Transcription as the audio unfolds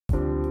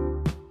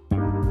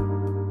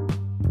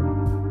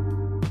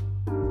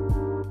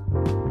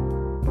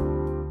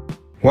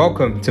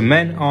Welcome to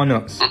Men Are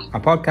Nuts, a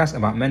podcast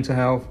about mental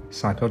health,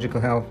 psychological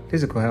health,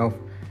 physical health,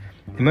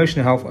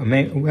 emotional health and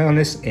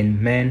wellness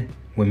in men,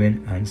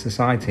 women and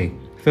society.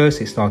 First,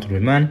 it started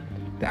with MAN,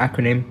 the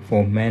acronym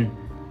for Men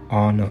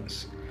Are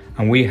Nuts.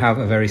 And we have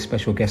a very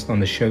special guest on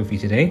the show for you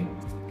today.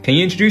 Can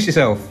you introduce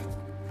yourself?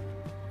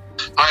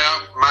 Hi,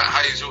 I'm Matt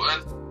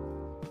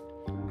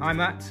Hazelton. Hi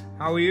Matt,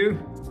 how are you?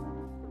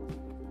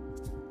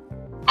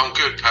 I'm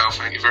good, pal,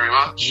 thank you very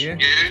much. Yeah.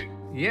 You?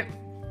 Yep.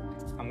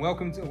 And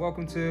welcome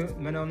to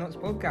Men Are Nuts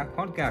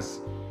podcast.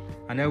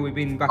 I know we've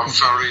been back. I'm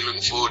thoroughly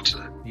looking forward to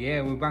it.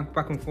 Yeah, we're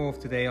back and forth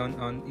today on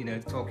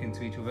talking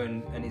to each other,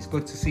 and it's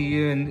good to see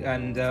you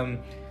and the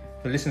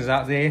listeners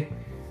out there.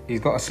 He's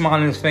got a smile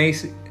on his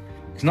face.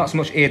 It's not so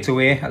much ear to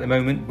ear at the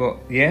moment, but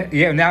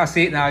yeah. Now I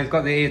see it. Now he's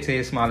got the ear to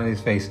ear smile on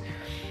his face.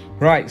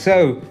 Right.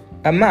 So,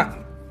 Matt,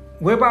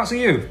 whereabouts are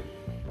you?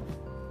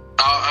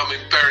 I'm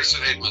in Bury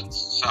St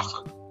Edmunds,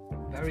 Suffolk.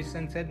 Bury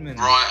St Edmunds.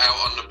 Right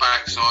out on the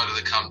backside of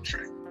the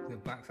country. The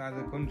backside of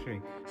the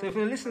country. So for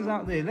the listeners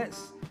out there,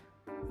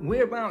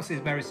 whereabouts is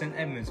Bury St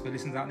Edmunds for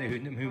listeners out there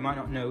who might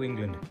not know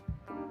England?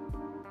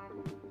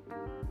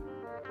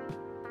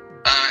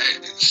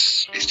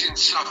 It's in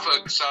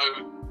Suffolk, so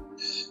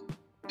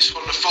it's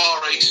on the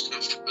far east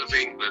of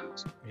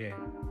England. Yeah.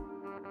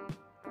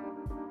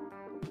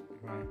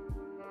 Right.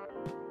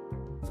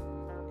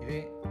 Is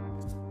it?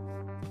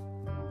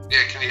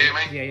 Yeah, can you hear me?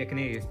 Yeah, I can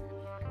hear you.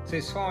 So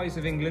it's far east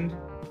of England,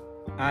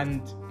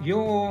 and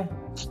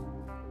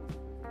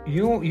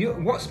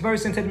what's Bury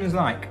St Edmunds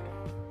like?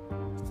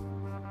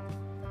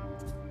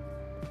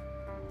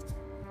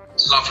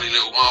 Lovely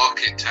little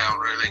market town,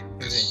 really.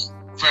 It's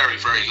very,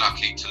 very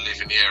lucky to live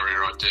in the area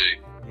I do.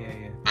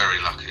 Yeah. Very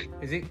lucky.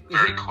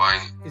 Very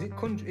quaint. Is it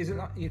country? Is it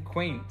like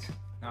quaint?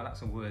 No,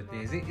 that's a word.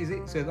 There. Is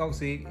it? So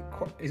obviously,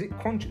 is it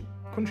country?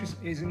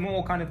 Is it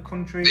more kind of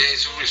country? Yeah,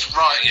 it's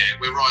right. Yeah,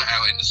 we're right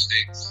out in the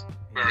sticks.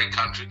 Very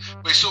country.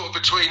 We're sort of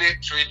between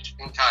Ipswich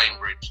and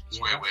Cambridge. Is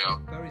where we are.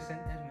 Bury St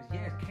Edmunds.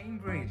 Yeah,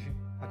 Cambridge.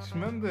 I just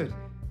remembered.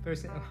 Bury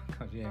St. Oh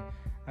God, yeah.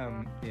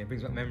 It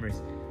brings back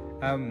memories.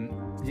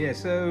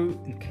 So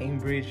in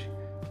Cambridge.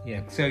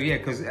 Yeah. So yeah,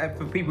 because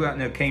for people that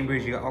know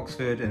Cambridge, you got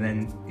Oxford, and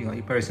then you got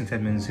your Bury St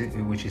Edmunds,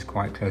 which is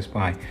quite close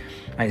by,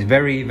 and it's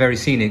very, very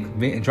scenic.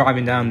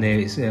 Driving down there,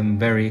 it's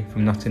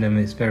from Nottingham.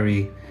 It's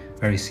very,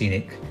 very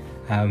scenic.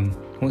 I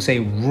won't say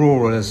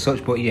rural as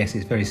such, but yes,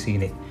 it's very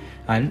scenic.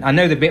 And I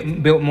know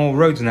they've built more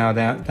roads now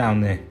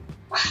down there.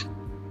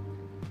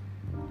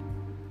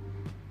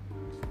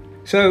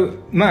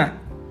 So, Matt,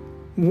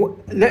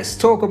 let's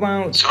talk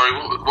about. Sorry,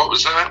 what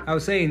was that? I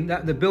was saying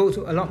that they built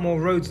a lot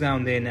more roads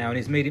down there now, and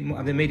it's made it.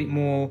 Have they made it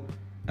more?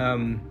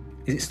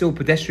 Is it still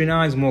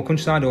pedestrianised, more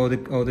countryside, or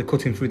they're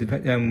cutting through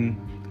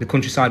the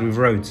countryside with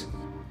roads?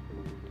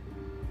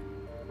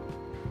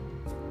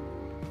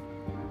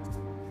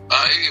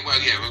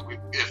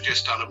 We've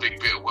just done a big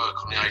bit of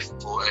work on the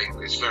A14.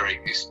 There's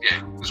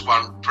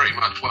pretty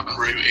much one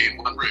route in,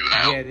 one route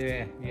out.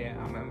 Yeah.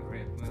 I remember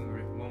it. One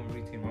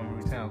route in, one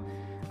route out.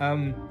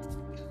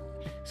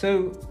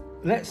 So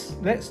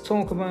let's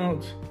talk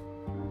about.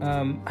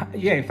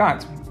 In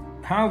fact,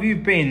 how have you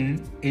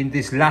been in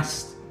this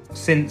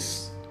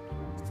since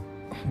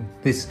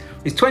this?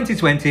 It's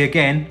 2020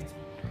 again.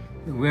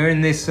 We're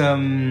in this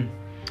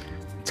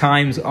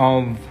times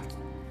of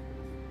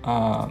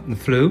the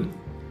flu.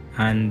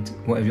 And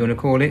whatever you want to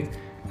call it.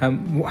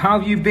 How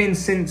have you been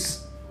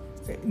since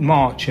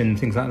March and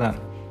things like that?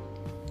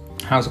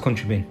 How's the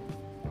country been?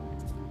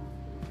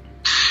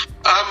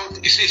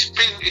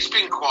 It's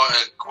been quite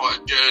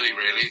a journey,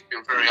 really. It's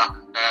been very up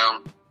and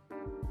down.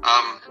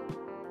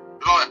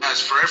 Like it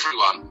has for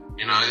everyone,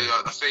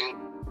 I think,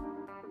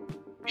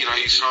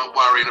 you start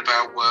worrying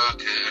about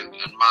work and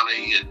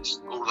money and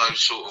all those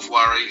sort of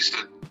worries.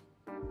 And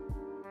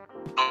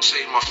not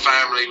seeing my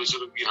family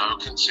I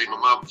couldn't see my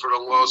mum for a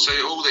long while. So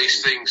all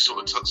these things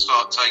sort of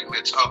start taking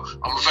their toll.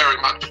 I'm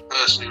very much a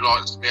person who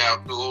likes to be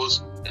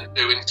outdoors and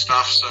doing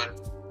stuff. So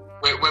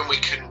when we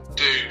can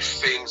do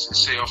things and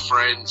see our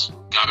friends,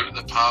 go to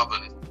the pub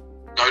and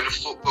go to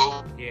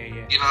football,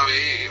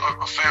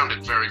 I found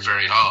it very,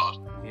 very hard.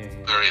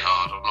 Very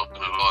hard. I'm not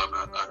going to lie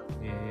about that.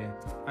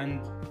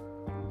 And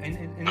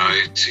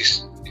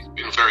it's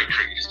been a very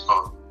tricky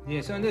time.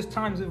 Yeah. So there's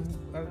times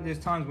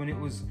when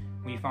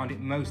you found it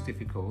most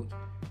difficult.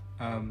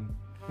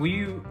 Was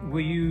you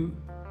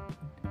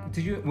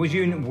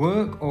in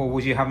work, or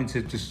was you having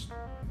to just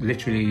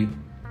literally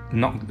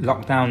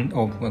lock down,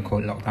 or we'll call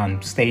it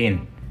lockdown, stay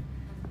in?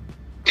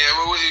 Yeah,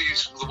 well,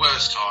 the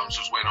worst times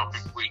was when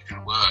we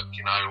couldn't work.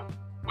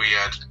 We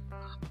had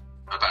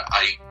about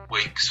 8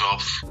 weeks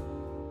off.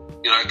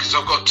 Because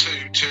I've got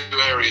two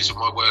areas of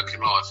my working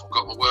life. I've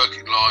got my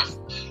working life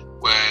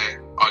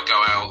where I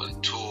go out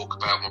and talk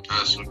about my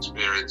personal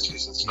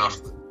experiences and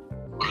stuff that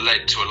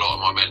led to a lot of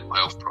my mental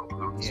health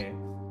problems. Yeah.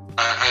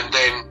 And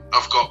then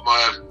I've got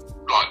my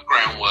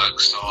groundwork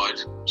side,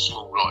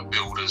 small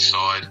builder's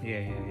side.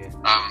 Yeah.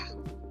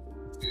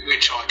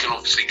 Which I can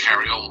obviously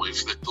carry on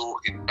with. The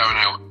talking, going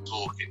out and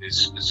talking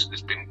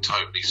has been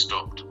totally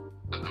stopped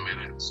at the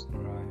minute.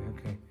 Right.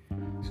 Okay.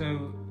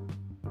 So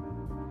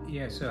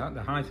Yeah, so at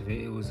the height of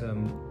it, it was,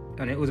 and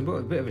it was a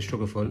bit of a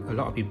struggle for a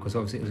lot of people because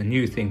obviously it was a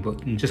new thing,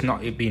 but just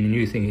not it being a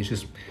new thing, it's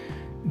just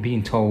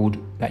being told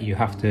that you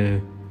have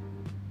to,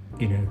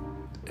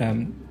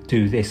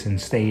 do this and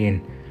stay in.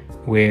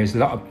 Whereas a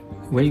lot of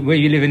where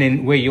you're living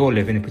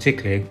in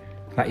particularly,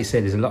 like you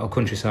said, there's a lot of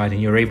countryside,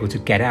 and you're able to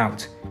get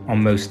out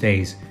on most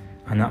days,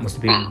 and that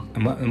must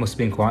have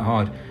been quite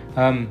hard.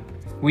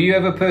 Were you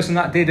ever a person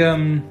that did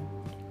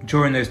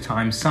during those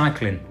times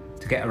cycling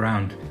to get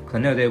around? Because I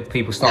know there were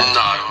people start.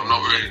 No, I'm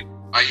not really.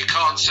 You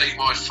can't see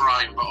my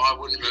frame, but I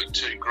wouldn't look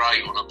too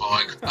great on a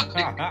bike.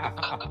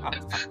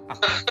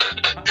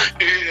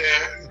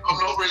 Yeah, I'm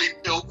not really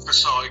built for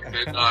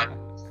cycling.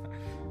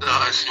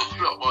 No, it's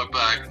not my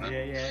bag.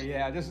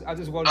 Yeah. I just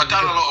wanted. I've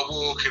done a lot of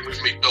walking with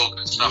my dog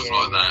and stuff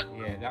like that.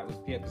 Yeah, that was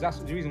because that's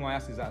the reason why I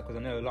asked is that because I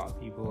know a lot of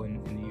people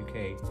in the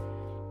UK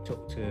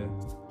took to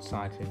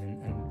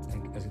cycling and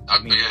as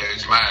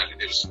it's mad.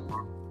 It's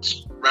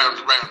round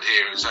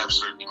here. It's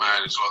absolutely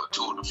mad. It's like the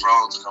Tour de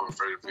France coming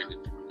through the village.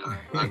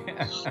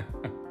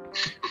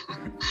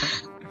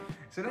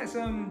 So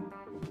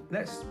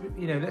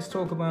let's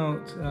talk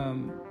about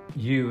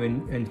you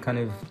and kind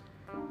of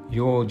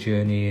your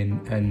journey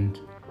and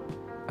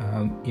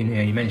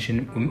you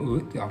mentioned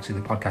obviously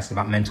the podcast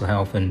about mental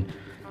health and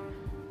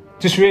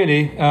just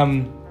really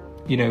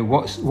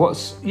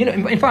what's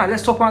in fact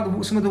let's talk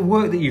about some of the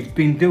work that you've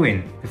been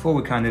doing before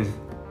we kind of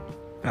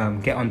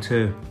get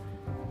onto.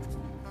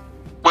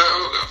 Well,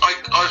 I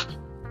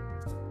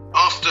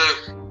after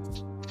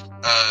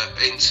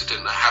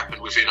incident that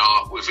happened within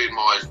our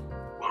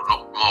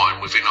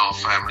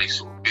family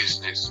sort of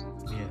business.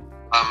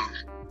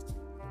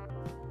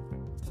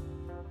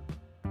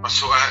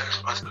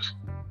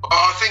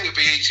 I think it'd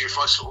be easier if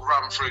I sort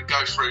of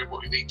go through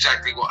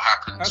exactly what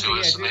happened to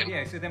us, and then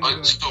then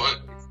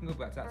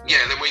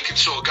we can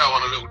sort of go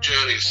on a little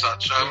journey as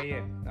such. That'd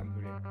be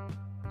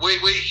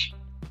brilliant.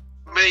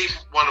 Me,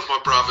 one of my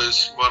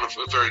brothers,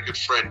 a very good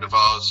friend of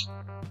ours,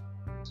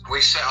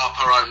 we set up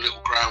our own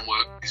little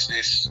groundwork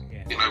business.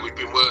 We'd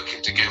been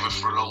working together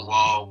for a long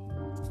while,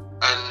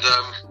 and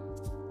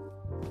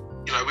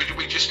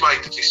we just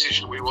made the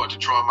decision we wanted to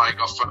try and make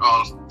our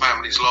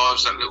families'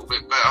 lives a little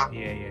bit better.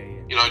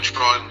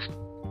 Try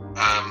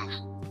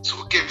and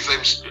sort of give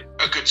them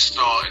a good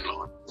start in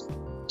life.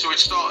 So we'd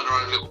started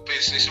our own little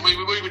business, and we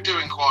were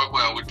doing quite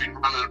well. We'd been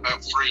running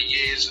about 3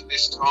 years at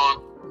this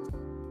time,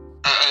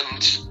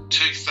 and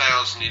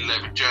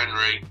 2011,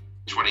 January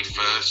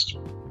 21st,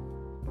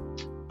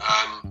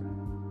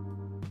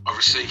 I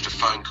received a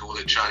phone call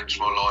that changed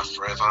my life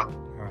forever.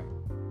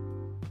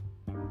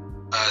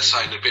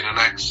 Saying there'd been an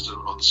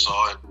accident on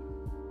site,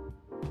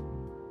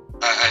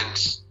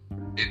 and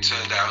it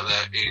turned out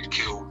that it had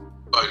killed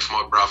both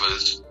my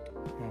brothers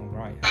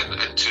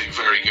and two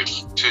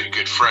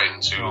good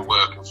friends who were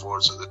working for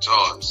us at the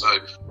time. So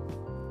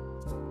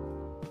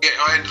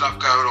I ended up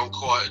going on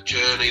quite a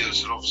journey. There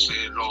was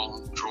obviously a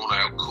long,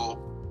 drawn-out court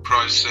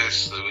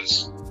process. There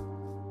was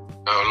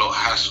a lot of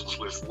hassles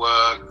with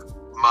work,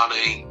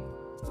 money,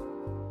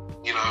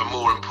 and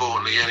more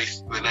importantly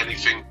than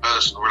anything,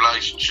 personal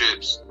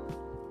relationships.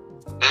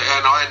 And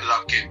I ended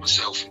up getting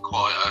myself in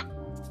quite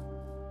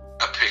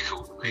a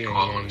pickle, to be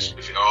quite honest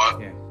with you.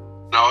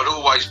 I'd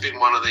always been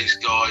one of these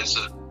guys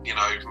that,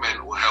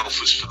 mental health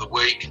was for the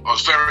weak. I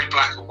was very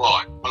black and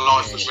white. My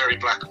life was very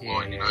black and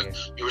white,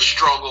 You were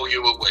strong or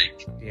you were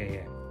weak.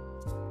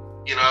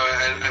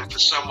 And for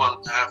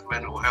someone to have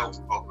mental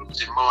health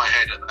problems, in my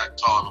head at that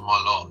time of my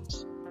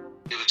life,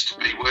 it was to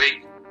be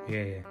weak.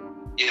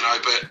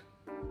 But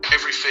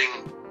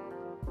everything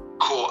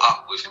caught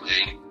up with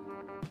me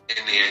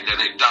in the end,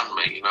 and it done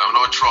me, and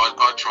I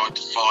tried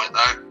to fight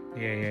that.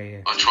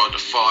 I tried to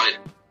fight,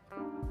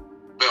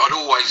 but I'd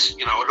always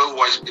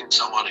been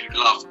someone who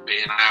loved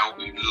being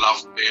out, who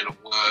loved being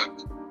at work.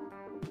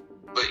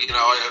 But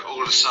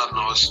all of a sudden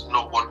I was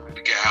not wanting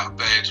to get out of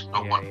bed,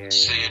 not wanting to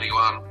see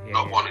anyone,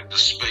 not wanting to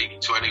speak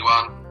to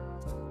anyone.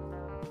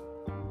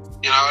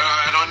 And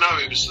I know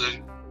it was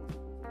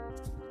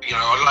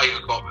I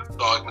later got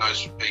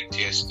diagnosed with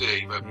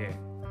PTSD, but.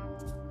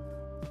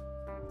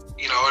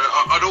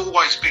 I'd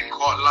always been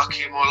quite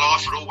lucky in my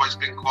life. I'd always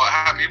been quite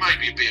happy.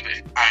 Maybe be a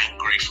bit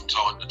angry from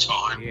time to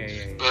time.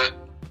 But,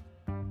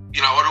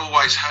 I'd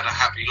always had a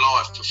happy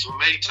life. But for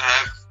me to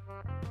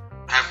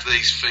have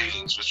these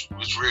feelings was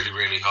really,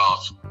 really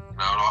hard. And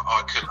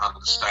I couldn't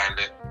understand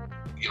it.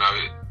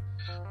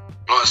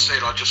 Like I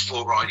said, I just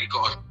thought, right, you've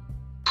got to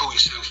pull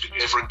yourself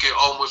together and get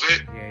on with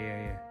it.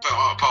 But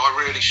I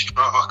really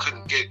struggled. I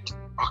couldn't get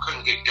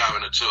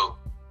going at all.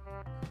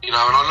 And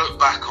I look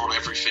back on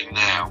everything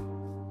now.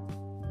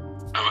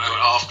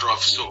 After I've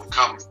sort of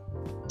come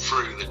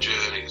through the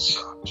journey as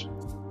such,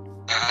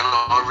 and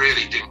I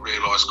really didn't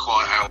realise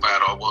quite how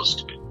bad I was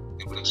to it.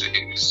 It was,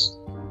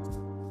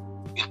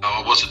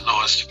 I wasn't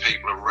nice to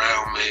people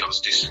around me. I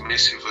was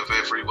dismissive of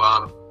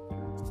everyone.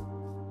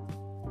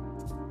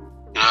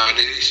 And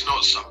it's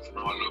not something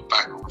I look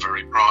back on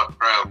very proud.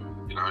 But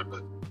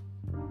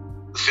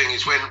the thing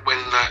is, when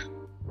that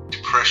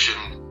depression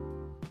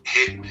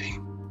hit me,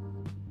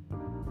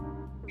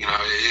 You know,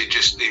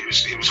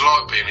 it was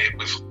like being hit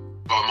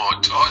by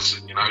Mike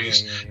Tyson. You know,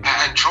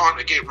 and trying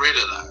to get rid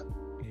of that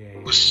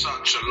was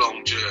such a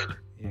long journey.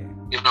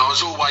 You know, I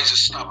was always a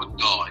stubborn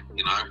guy.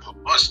 You know,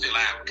 I still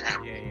am,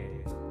 Cam.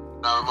 You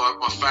know,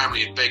 my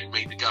family had begged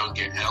me to go and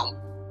get help,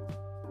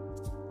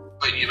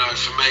 but you know,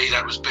 for me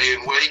that was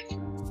being weak.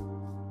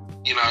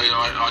 You know,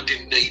 I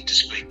didn't need to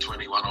speak to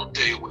anyone. I'll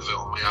deal with it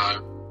on my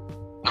own,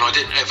 and I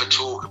didn't ever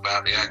talk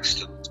about the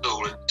accident at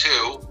all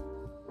until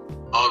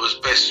I was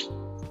best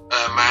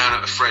man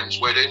at a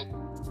friend's wedding.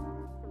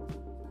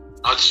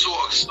 I'd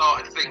sort of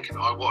started thinking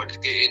I wanted to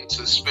get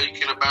into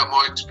speaking about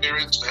my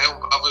experience to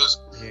help others,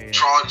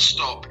 try and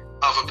stop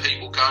other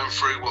people going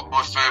through what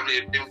my family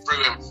had been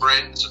through, and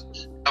friends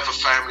and other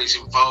families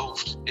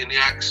involved in the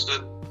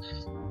accident.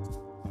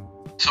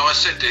 So I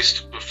said this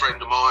to a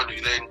friend of mine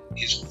who then,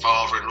 his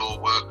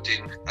father-in-law worked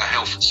in a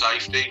health and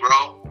safety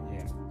role,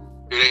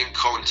 who then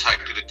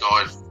contacted a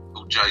guy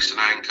called Jason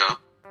Anker,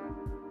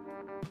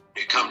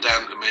 who come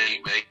down to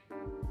meet me,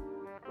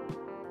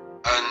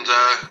 and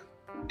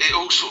it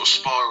all sort of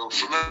spiralled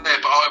from there.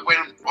 But when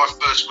I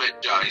first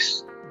met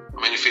Jace,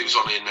 I mean, if he was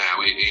on here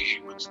now, he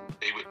would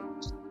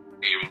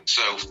hear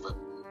himself. But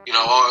you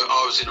know,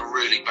 I was in a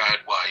really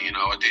bad way. You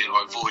know,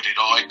 I avoided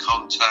eye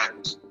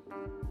contact.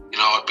 You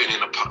know, I'd been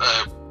in a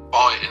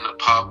fight in the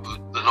pub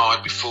the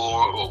night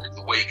before or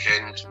the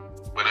weekend,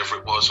 whenever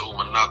it was. All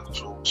my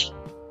knuckles were all,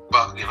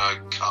 but you know,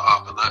 cut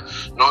up and that.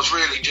 And I was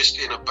really just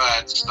in a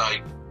bad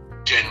state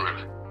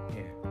generally.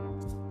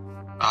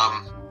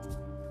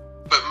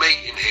 But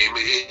meeting him,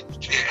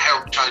 it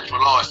helped change my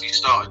life. He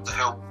started to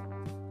help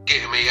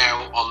getting me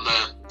out on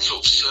the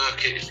sort of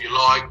circuit, if you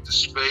like, to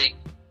speak.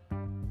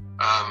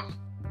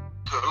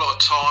 Put a lot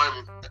of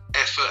time,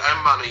 effort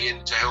and money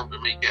into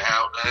helping me get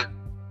out there.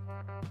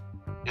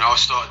 You know, I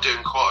started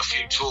doing quite a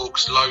few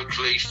talks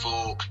locally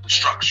for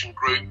construction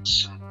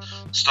groups and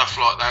stuff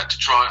like that to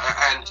try,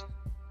 and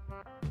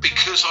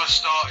because I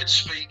started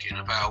speaking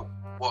about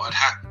what had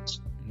happened,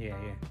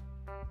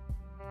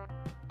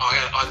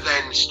 I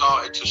then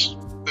started to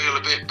feel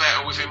a bit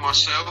better within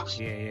myself.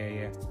 And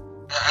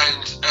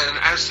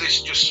as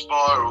this just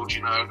spiraled,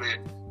 you know,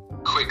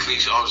 quickly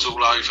I was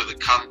all over the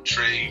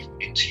country,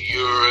 into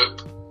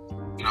Europe.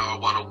 You know, I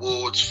won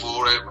awards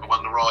for it. I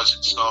won the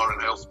Rising Star in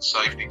Health and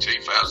Safety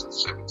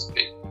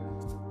 2017.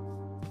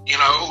 You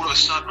know, all of a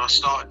sudden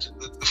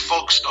the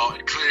fog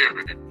started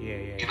clearing.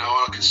 You know,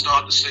 I could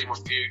start to see my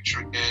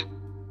future again.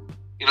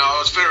 You know, I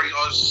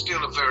was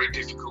still a very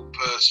difficult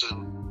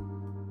person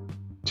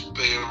to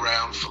be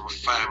around for my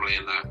family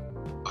and that,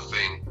 I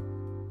think,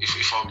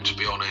 if I'm to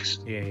be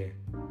honest.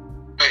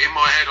 But in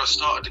my head I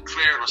started to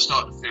clear and I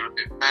started to feel a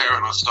bit better,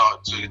 and I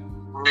started to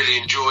really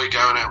enjoy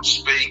going out and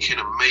speaking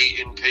and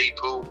meeting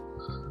people.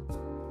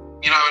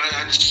 You know,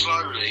 and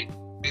slowly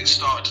it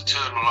started to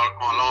turn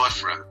my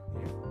life around.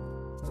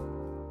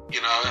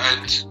 You know,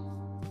 and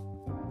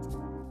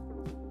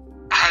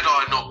had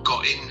I not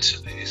got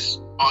into this,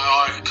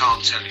 I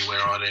can't tell you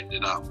where I'd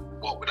ended up,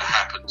 what would have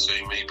happened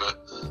to me,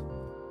 but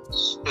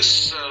for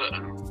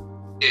certain,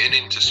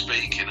 getting into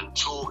speaking and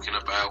talking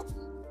about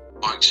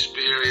my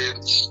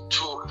experience,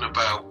 talking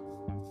about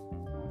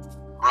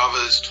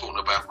brothers, talking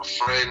about my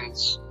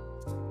friends,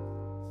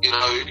 you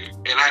know,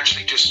 and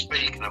actually just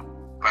speaking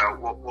about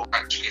what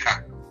actually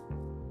happened,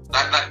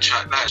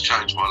 that's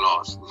changed my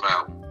life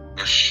without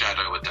a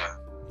shadow of doubt.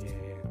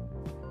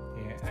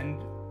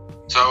 And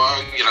so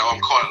you know, I'm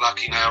quite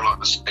lucky now, like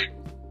I say.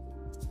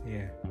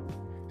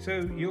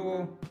 So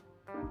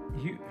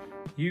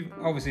you've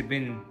obviously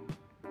been,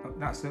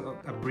 that's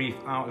a brief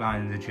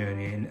outline of the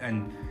journey,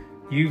 and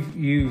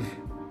you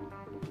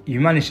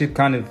managed to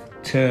kind of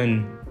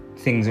turn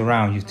things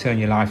around. You've turned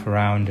your life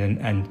around,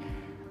 and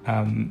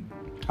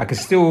I can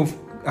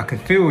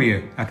feel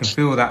you. I can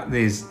feel that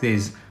there's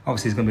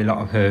obviously there's going to be a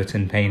lot of hurt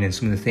and pain, and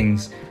some of the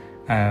things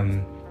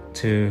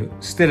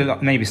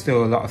maybe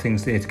still a lot of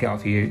things there to get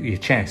off your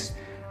chest.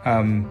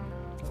 And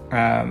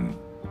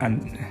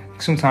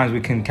sometimes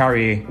we can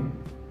carry,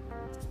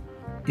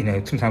 you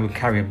know, sometimes we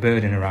carry a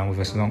burden around with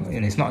us along,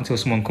 and it's not until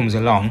someone comes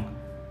along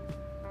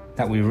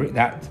that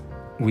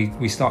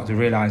we start to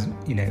realise,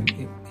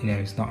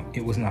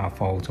 it wasn't our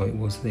fault, or it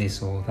was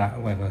this or that,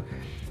 or whatever.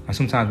 And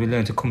sometimes we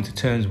learn to come to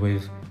terms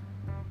with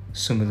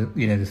some of the,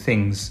 the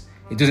things.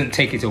 It doesn't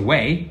take it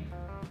away.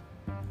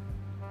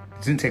 It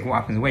doesn't take what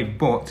happens away,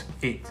 but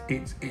it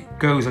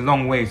goes a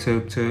long way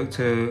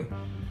to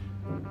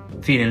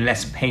feeling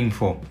less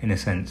painful, in a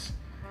sense.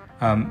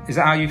 Is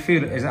that how you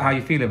feel? Is that how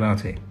you feel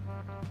about it?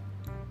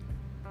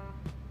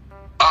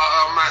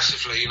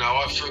 Massively.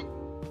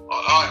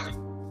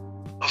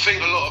 I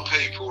think a lot of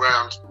people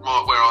around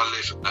where I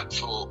live and that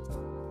thought,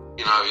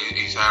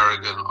 he's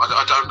arrogant.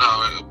 I don't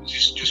know.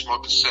 It's just my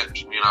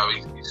perception.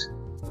 He's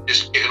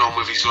just getting on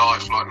with his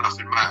life like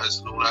nothing matters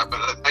and all that.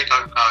 But they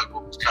don't know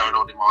what was going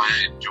on in my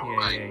head. Do you know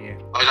what I mean?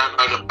 They don't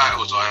know the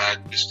battles I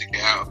had just to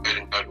get out of bed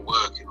and go to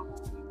work in the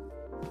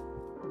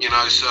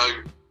morning. So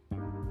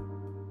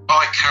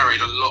I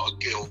carried a lot of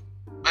guilt,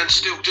 and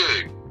still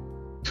do,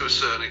 to a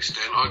certain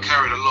extent. I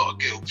carried a lot of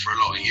guilt for a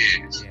lot of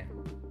years.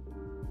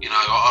 You know,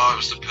 I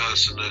was the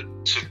person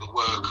that took the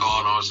work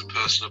on. I was the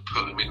person that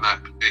put him in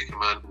that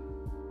predicament.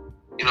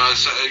 You know,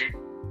 so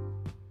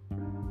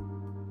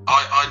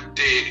I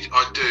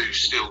do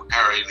still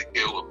carry the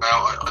guilt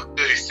about it. I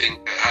do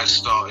think it has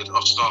started.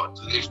 I've started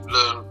to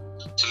learn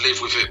to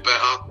live with it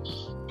better.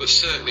 But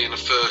certainly in the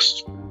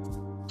first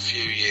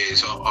few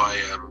years, I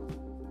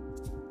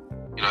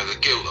you know, the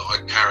guilt that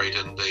I carried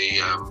and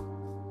the I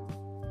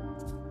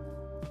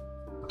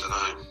don't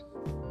know.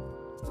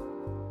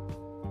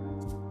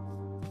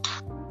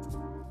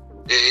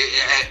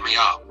 It ate me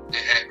up.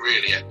 It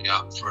really ate me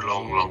up for a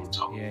long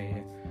time.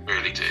 Yeah.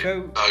 Really did.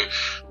 So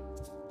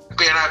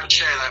being able to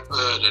share that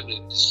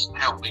burden has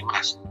helped me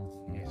massively.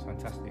 Yeah, it's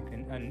fantastic,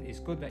 and it's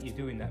good that you're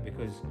doing that,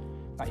 because,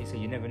 like you say,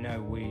 you never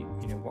know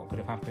what could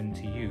have happened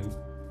to you,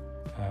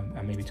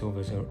 and maybe to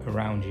others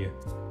around you,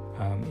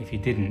 if you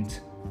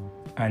didn't.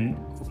 And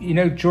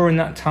during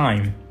that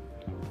time,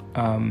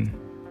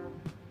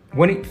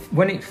 when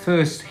it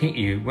first hit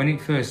you, when it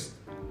first,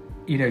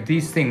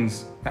 these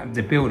things, that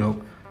the build up,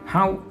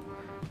 how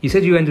you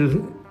said you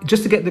ended,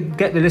 just to get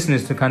the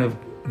listeners to kind of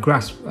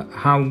grasp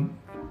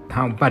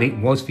how bad it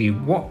was for you.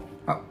 What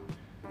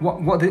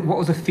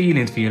was the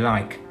feelings for you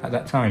like at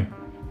that time?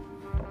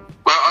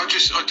 Well, I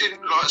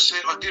didn't, like I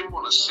said, I didn't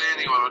want to see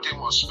anyone. I didn't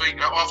want to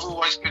speak. I've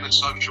always been a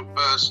social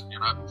person,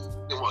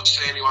 Didn't want to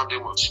see anyone.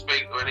 Didn't want to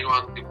speak to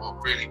anyone. Didn't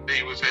want to really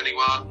be with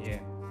anyone. Yeah.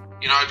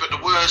 But the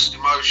worst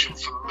emotion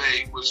for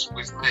me was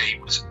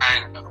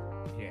anger.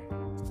 Yeah.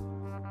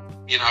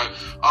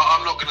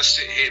 I'm not going to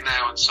sit here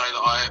now and say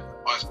that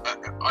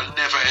I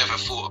never ever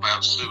thought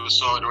about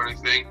suicide or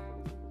anything.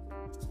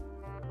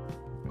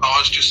 I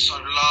was just so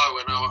low,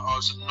 and I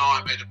was a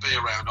nightmare to be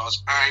around. I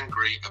was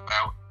angry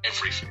about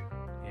everything.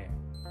 Yeah.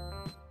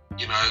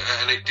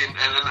 And it didn't,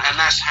 and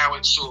that's how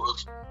it sort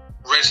of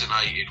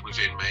resonated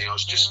within me. I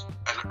was just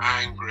an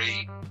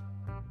angry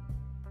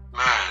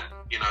man,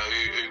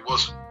 who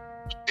wasn't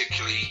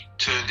particularly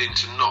turned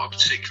into not a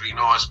particularly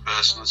nice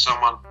person,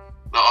 someone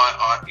that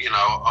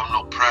I'm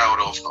not proud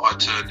of that I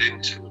turned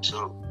into at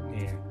all.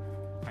 Yeah.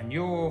 And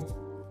you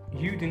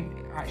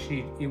didn't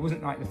actually, it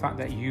wasn't like the fact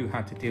that you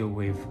had to deal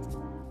with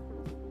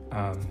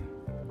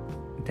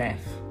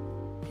death.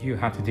 You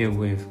had to deal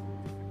with,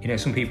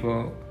 some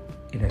people,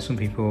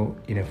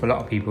 for a lot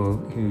of people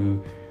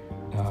who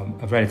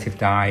a relative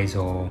dies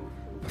or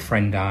a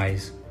friend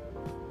dies,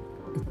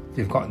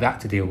 they've got that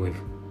to deal with.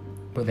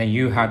 But then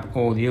you had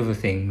all the other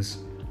things,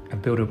 a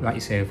build up, like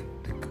you say, of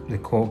the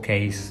court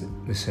case,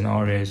 the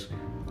scenarios,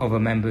 other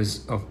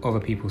members of other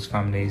people's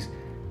families,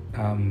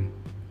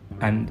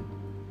 and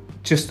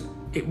just,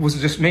 it was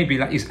just maybe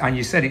like, and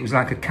you said it was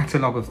like a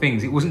catalogue of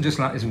things. It wasn't just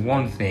like this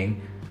one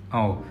thing.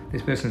 Oh,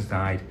 this person's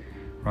died,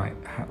 right?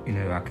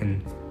 I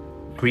can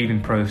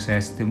grieving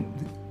process.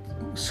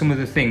 Some of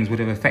the things would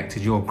have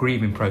affected your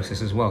grieving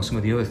process as well. Some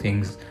of the other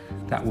things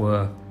that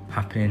were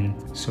happening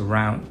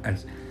surround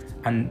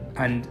and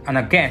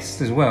I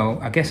guess as well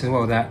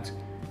that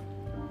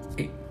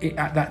it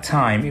at that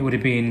time it would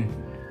have been,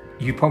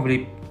 you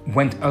probably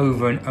went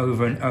over and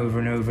over and over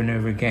and over and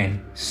over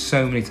again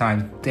so many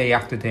times, day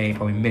after day,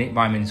 probably minute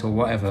by minute or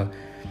whatever,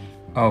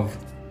 of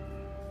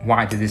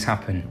why did this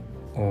happen?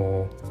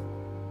 Or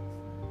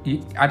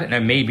I don't know,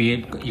 maybe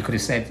you could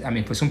have said,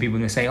 for some people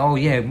they say, oh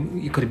yeah,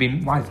 it could have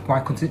been, why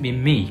couldn't it be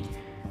me?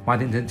 Why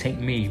didn't it take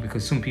me?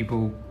 Because some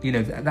people,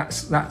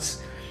 that's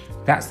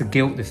the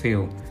guilt they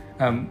feel.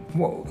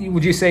 What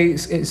would you say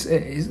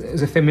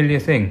is a familiar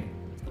thing?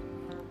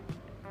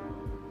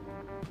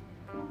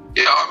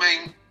 Yeah,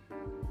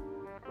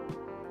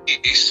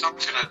 it's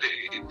something that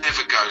it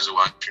never goes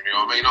away from you.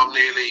 I'm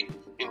nearly,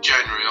 in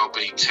January I'll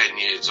be 10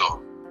 years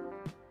on,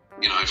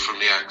 from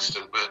the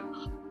accident, but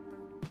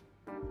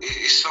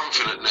it's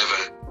something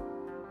that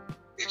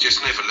it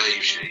just never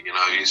leaves you,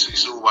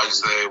 it's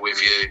always there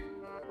with you.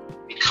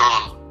 You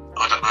can't,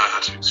 I don't know how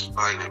to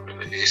explain it, but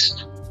it's,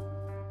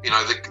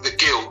 the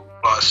guilt,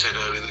 like I said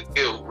earlier, the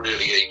guilt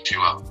really eats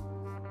you up.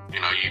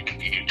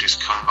 You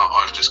just can't,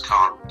 I just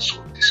can't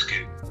sort of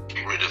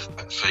get rid of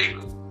that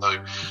feeling. So,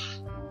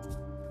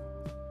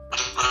 I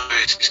don't know,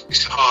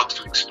 it's hard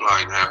to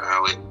explain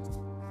how it,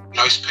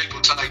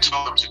 people say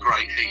time's a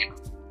great healer,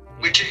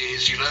 which it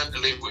is, you learn to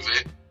live with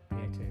it.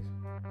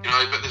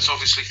 But there's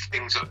obviously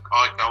things that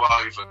I go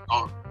over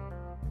on,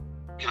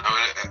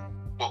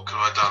 what could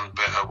I have done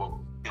better,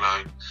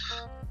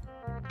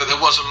 But there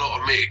was a lot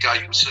of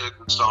mitigating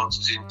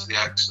circumstances into the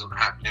accident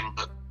happening,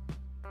 but,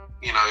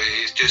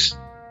 it's just,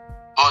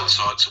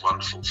 hindsight's a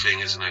wonderful thing,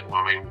 isn't it?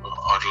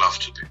 I'd love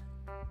to do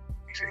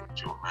anything,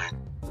 do you know what I mean?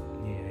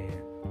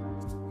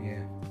 Yeah.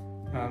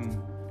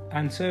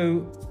 And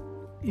so,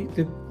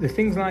 the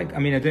things like, I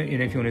don't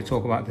know if you want to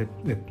talk about the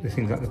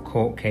things like the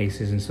court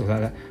cases and stuff like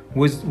that.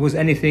 Was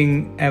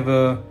anything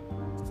ever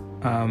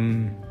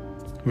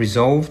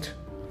resolved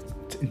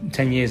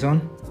 10 years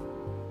on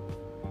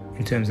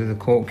in terms of the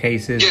court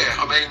cases? Yeah,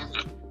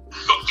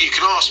 you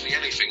can ask me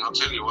anything, I'll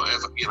tell you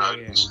whatever,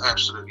 It's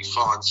absolutely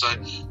fine. So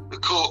the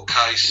court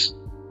case,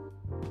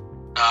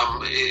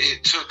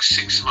 it took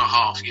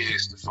 6.5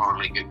 years to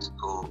finally get to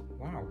court.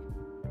 Wow.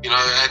 You know,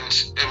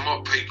 and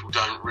what people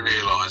don't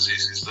realise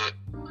is that,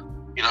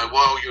 you know,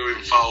 while you're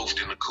involved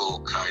in the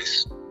court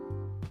case,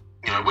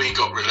 you know, we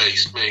got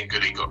released, me and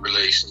Goody got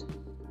released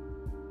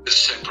as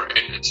separate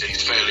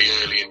entities fairly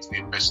early into the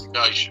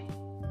investigation.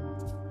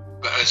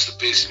 But as the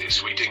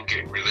business, we didn't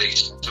get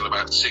released until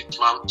about 6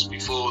 months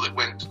before they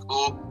went to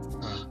court.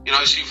 You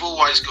know, so you've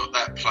always got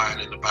that plan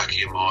in the back of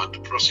your mind, the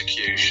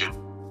prosecution.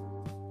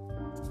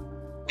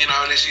 You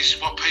know, and this is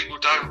what people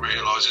don't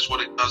realise is what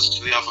it does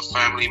to the other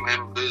family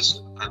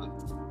members. And,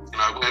 you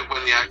know,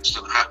 when the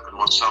accident happened,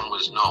 my son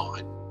was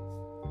 9.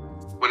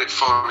 When it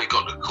finally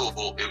got to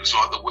court, it was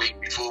like the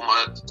week before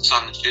my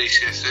son's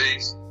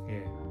GCSEs.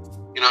 Yeah.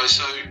 You know,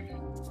 so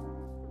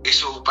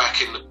it's all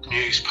back in the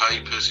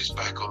newspapers, it's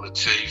back on the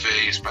TV,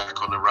 it's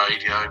back on the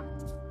radio.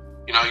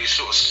 You know, you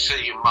sort of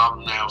see your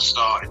mum now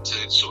starting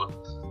to sort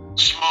of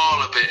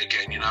smile a bit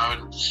again, you know,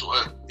 and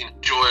sort of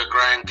enjoy her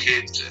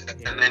grandkids.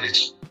 And then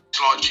it's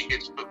like she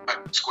gets put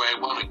back to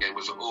square one again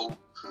with it all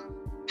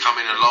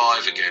coming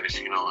alive again, if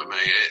you know what I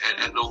mean,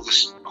 and all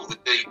the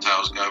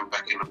details going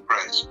back in the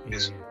press.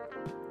 Because,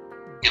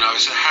 you know,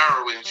 it's a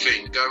harrowing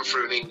thing going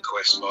through an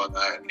inquest like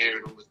that and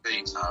hearing all the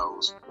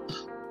details,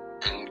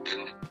 and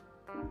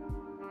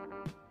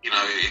you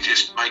know, it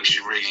just makes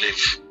you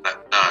relive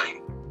that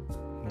day.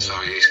 So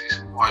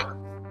it's quite,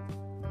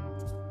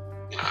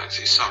 you know,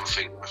 it's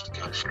something you have to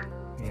go through.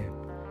 Yeah.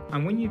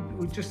 And when you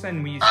said,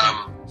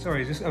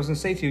 sorry, I was going to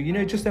say to you, you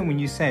know, just then when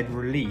you said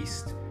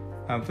released,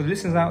 for the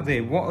listeners out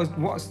there, what are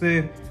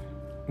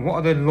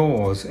the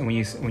laws, and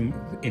when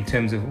in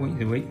terms of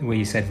where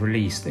you said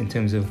released, in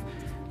terms of,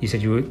 you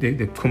said you were,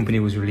 the company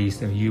was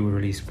released and you were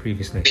released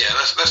previously. Yeah,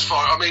 that's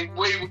fine. I mean,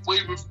 we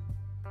were.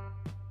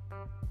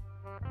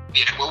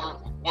 Yeah, well,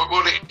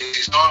 what it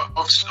is, I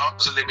was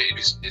a limited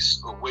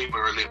business, or we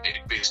were a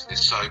limited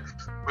business. So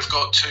we've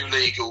got 2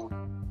 legal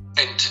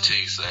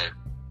entities there.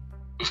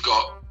 We've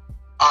got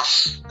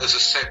us as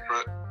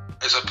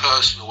a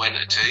personal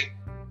entity,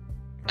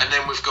 and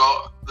then we've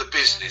got the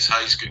business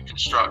Hayscote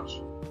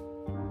Construction.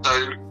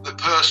 So the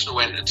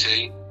personal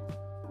entity,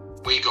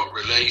 we got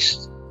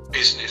released,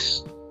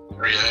 business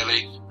very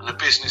early, and the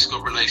business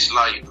got released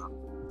later.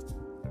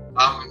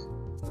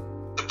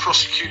 The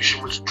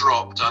prosecution was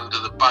dropped under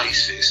the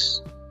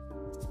basis,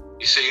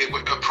 you see,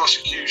 a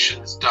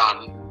prosecution's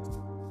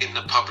done in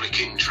the public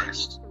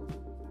interest.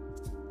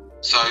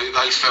 So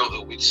they felt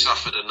that we'd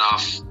suffered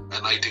enough,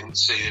 and they didn't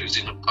see it was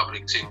in the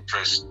public's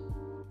interest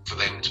for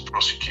them to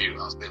prosecute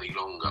us any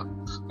longer.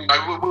 You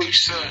know, we've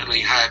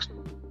certainly had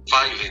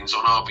failings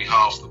on our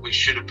behalf that we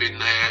should have been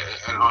there,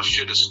 and I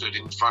should have stood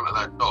in front of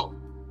that dock.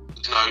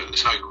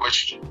 There's no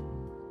question.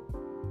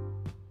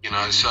 You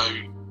know, so,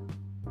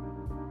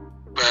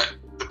 but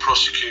the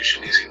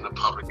prosecution is in the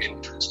public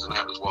interest, and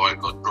that was why it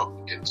got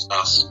dropped against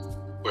us,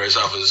 whereas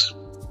others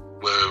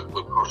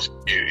were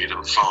prosecuted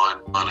and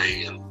fined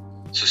money and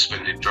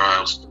suspended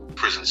trials,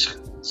 prison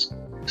sentence,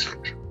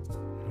 etc.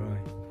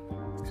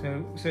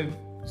 Right.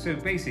 So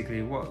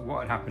basically,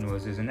 what had happened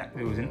was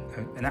there was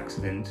an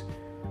accident,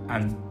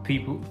 and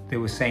they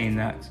were saying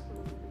that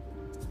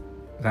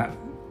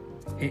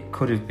it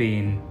could have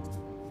been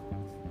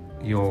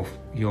your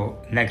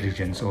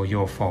negligence or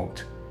your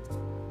fault,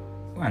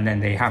 and then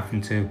they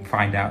happened to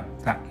find out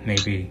that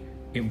maybe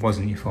it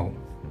wasn't your fault.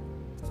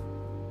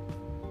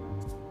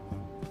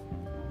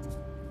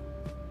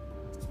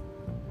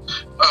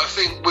 I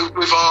think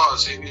with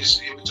ours, it was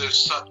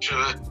just such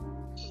a,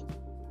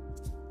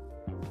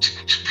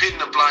 to pin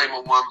the blame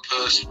on one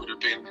person would have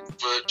been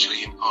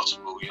virtually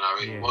impossible. You know,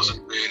 it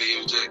wasn't really.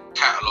 It was a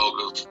catalogue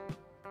of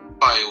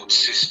failed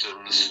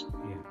systems,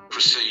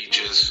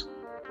 procedures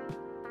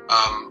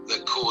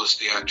that caused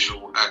the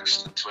actual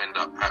accident to end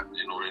up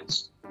happening or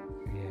incident.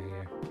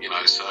 You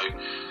know, so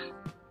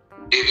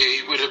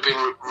it would have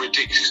been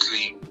ridiculous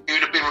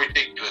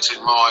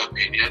in my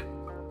opinion.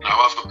 You know,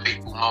 other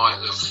people might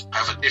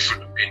have a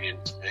different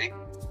opinion to me,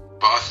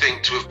 but I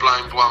think to have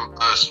blamed one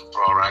person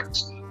for our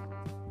accident,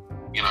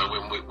 you know,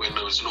 when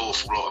there was an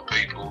awful lot of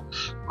people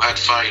who had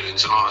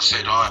failings, and like I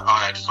said,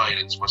 I had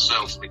failings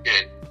myself, and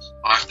again,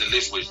 I have to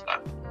live with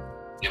that.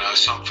 You know,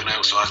 something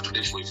else I have to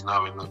live with,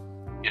 knowing that,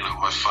 you know,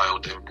 I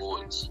failed them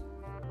boys.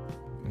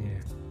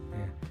 Yeah.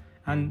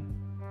 And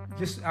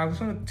I was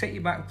going to take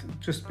you back to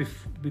just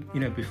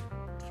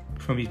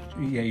from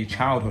your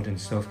childhood and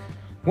stuff.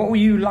 What were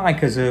you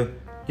like as a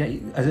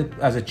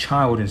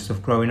child and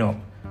stuff growing up?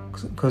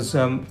 Because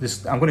I'm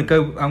going to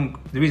go.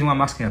 The reason why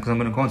I'm asking that, because I'm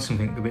going to go on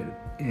something a bit,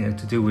 you know,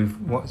 to do with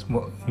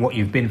what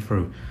you've been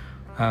through.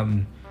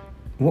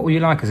 What were you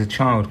like as a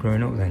child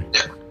growing up then?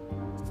 Yeah,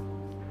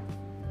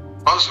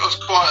 I was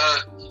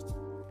quite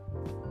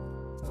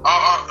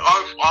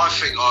I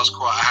think I was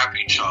quite a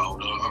happy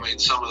child. I mean,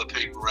 some of the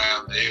people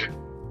around here,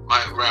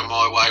 around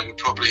my way, would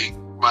probably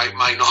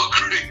may not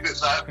agree with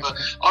that, but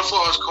I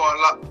thought I was quite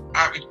a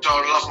happy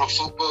child. I loved my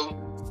football.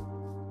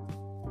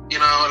 You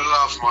know, I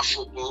loved my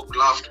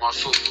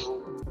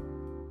football.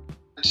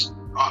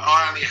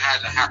 I only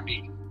had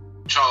happy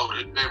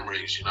childhood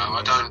memories. You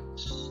know,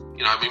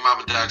 You know, my mum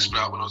and dad split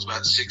up when I was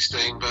about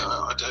 16, but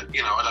I don't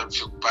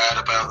feel bad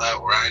about that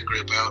or angry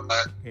about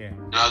that. Yeah.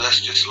 You know, that's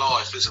just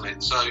life, isn't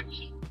it? So,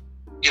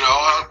 you know,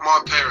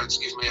 my parents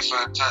give me a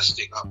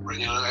fantastic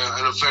upbringing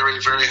and a very,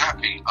 very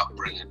happy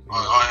upbringing.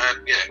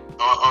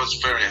 I was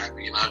very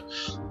happy, you know,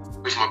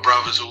 with my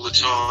brothers all the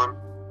time.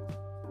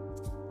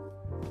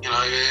 You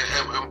know,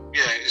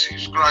 it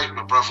was great.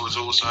 My brother was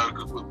also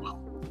good.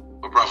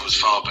 My brother was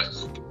far better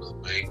footballer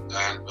than me,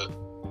 but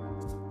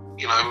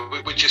you know,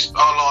 we just,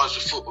 our lives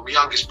were football. My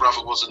youngest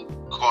brother wasn't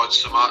quite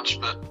so much,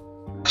 but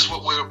that's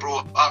what we were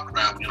brought up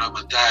around. You know,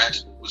 my dad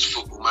was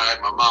football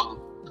mad. My mum,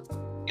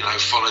 you know,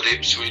 followed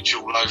Ipswich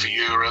all over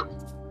Europe.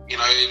 You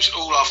know,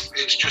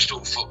 it's just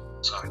all football.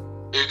 So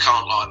who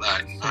can't like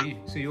that? You know?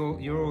 So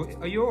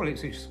are you all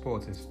Ipswich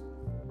supporters?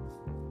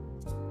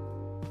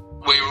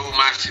 We're all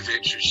massive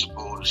Ipswich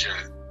supporters,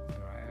 yeah.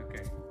 Right.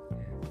 Okay.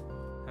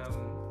 Yeah.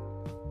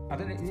 I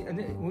don't know.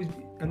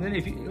 And then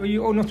are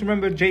you old enough to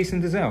remember Jason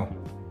Dezelle?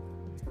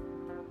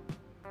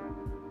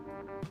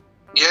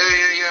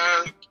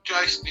 Yeah.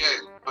 Jason,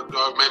 I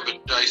remember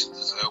Jason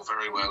Dezelle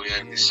very well.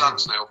 Yeah, his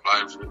son's now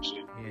playing for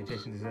Ipswich. Yeah,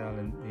 Jason Dezelle,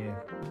 and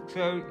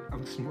So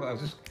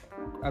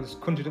I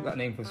just conjured up that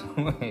name for some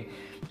way.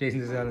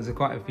 Jason Dezelle. There's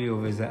quite a few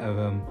of us that have.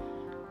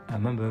 I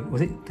remember.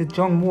 Did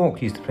John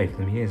Walk used to play for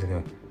them years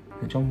ago?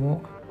 Was it John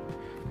Walk?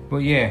 But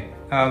yeah.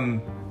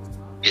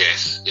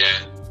 Yes.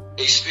 Yeah.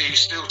 You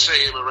still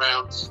see him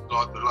around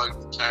like the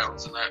local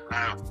towns and that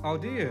now. Oh,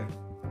 do you?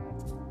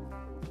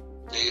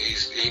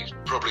 He's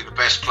probably the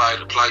best player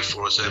to play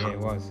for us ever. Yeah, it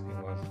was.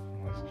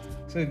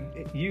 So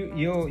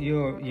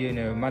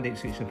you're mad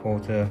Ipswich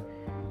supporter.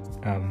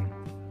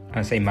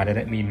 I say mad. I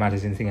don't mean mad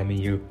as anything. I mean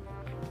you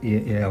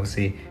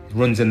obviously it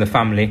runs in the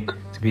family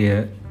to be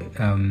a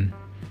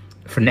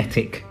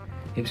frenetic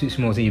Ipswich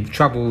supporter. You've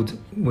travelled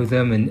with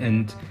them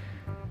and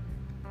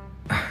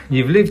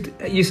you've lived.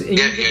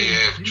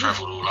 I've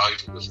travelled all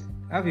over with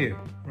them. Have you?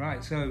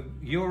 Right. So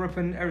Europe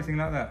and everything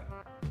like that.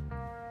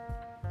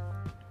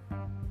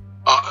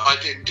 I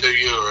didn't do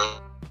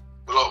Europe.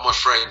 A lot of my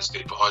friends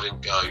did, but I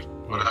didn't go.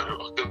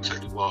 I couldn't tell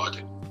you why I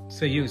didn't.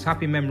 So it was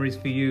happy memories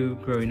for you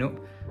growing up.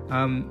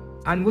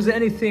 And was there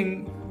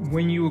anything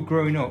when you were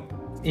growing up,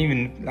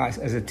 even like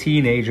as a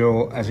teenager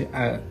or as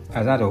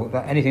adult,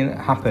 that anything that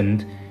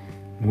happened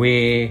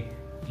where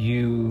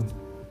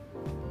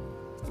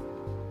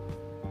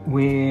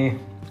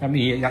I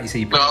mean, like you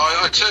say, no,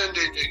 I turned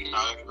into,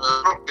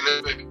 probably a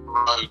little bit of a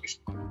rogue, if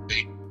I can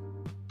be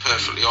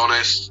perfectly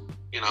honest.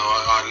 You know,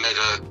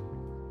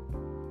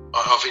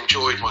 I've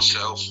enjoyed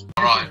myself.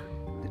 Right.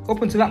 Up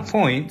until that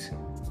point,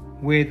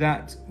 where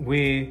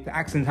the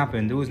accident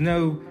happened, there's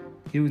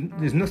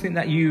nothing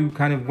that you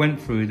kind of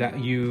went through that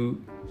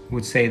you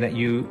would say that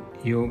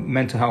your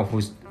mental health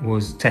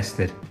was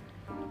tested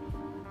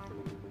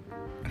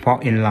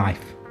apart in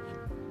life.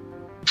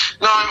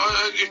 No,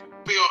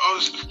 I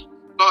was,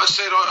 like I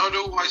said, I'd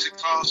always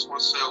classed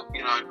myself,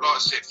 you know, like I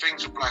said,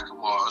 things were black and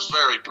white. I was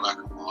very black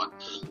and white,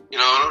 you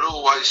know, and I'd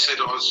always said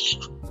I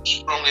was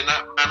strong in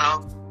that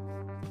manner.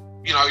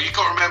 You know, you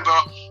got to remember,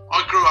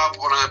 I grew up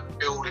on a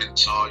building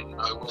site, you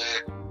know,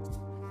 where,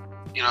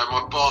 you know,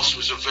 my boss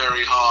was a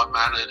very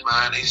hard-mannered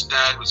man. His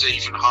dad was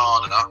even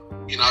harder,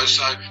 you know.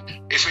 So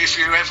if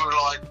you ever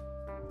like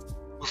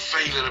were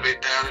feeling a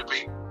bit down, it'd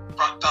be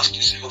dust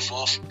yourself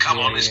off. Come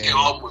on, let's get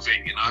on with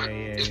it, you know.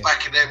 It's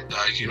back in them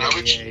days, you know.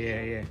 There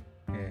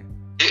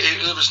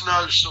was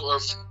no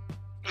sort of.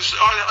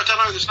 I don't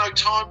know. There's no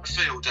time to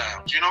feel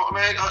down. Do you know what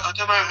I mean? I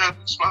don't know how to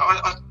explain.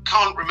 I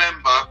can't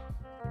remember.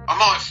 I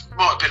might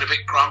have been a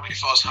bit grumpy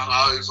if I was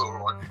hungover,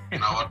 or you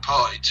know, I'd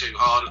partied too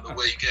hard at the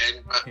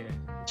weekend. But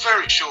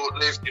very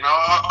short-lived, you know.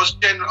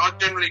 I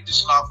generally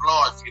just love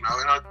life, you know.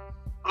 And I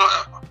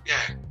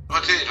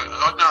did.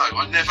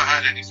 I never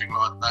had anything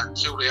like that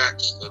until the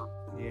accident.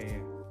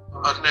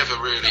 I'd never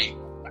really.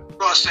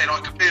 Like I said,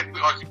 I could get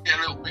a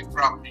little bit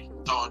grumpy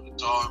from time to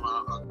time.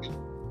 I could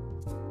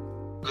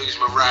lose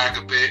my rag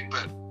a bit,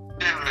 but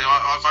generally,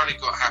 I've only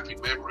got happy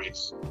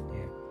memories.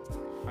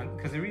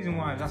 Because the reason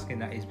why I was asking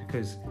that is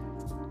because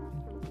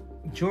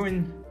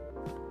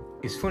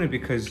it's funny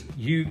because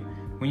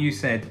when you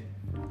said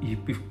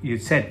you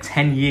said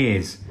 10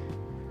 years,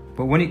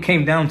 but when it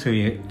came down to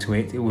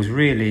it was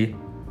really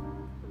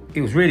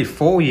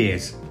 4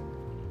 years,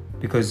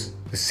 because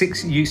the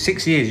 6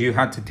 years you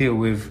had to deal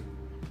with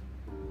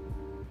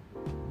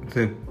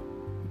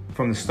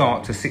from the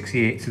start to the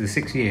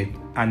 6th year,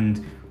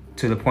 and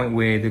to the point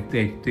where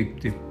they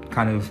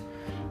kind of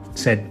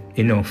said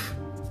enough.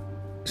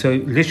 So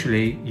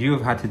literally, you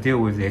have had to deal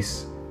with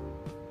this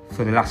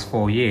for the last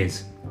 4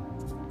 years,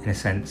 in a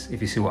sense, if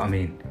you see what I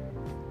mean.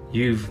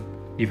 You've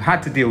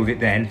had to deal with it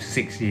then for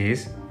 6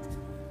 years,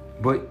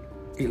 but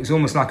it was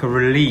almost like a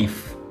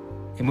relief.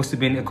 It must have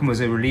come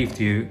as a relief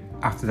to you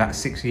after that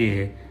 6th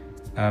year,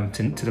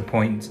 to the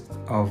point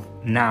of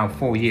now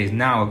 4 years.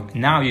 Now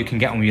you can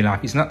get on with your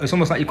life. It's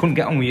almost like you couldn't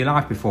get on with your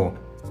life before.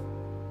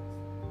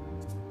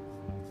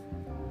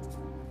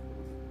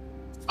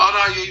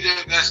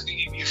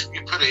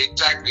 You put it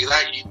exactly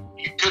that.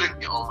 You couldn't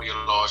get on with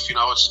your life. You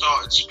know, I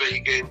started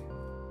speaking.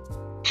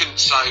 couldn't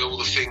say all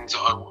the things that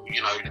I,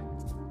 you know,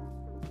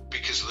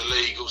 because of the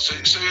legal. So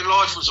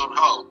life was on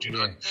hold, you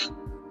know.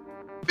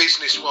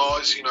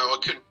 Business-wise, you know, I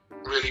couldn't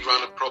really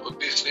run a proper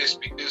business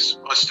because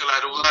I still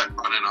had all that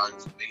running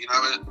over me, you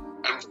know,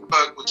 and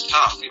work was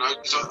tough, you know,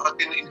 because I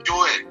didn't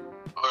enjoy it.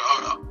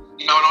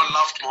 You know, and I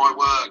loved my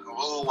work. I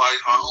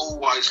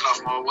always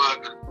loved my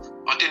work, and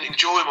I didn't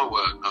enjoy my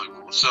work no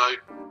more. So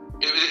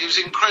it was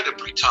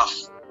incredibly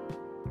tough.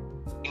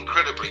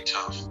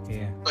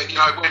 Yeah. But you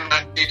know, when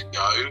that did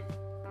go,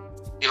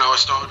 you know, I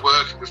started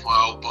working with my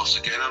old boss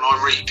again, and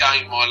I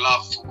regained my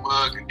love for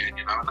work again.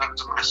 You know, and that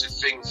was a massive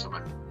thing for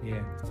me.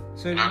 Yeah.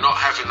 So you know, not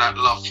having that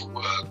love for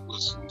work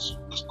was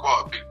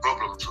quite a big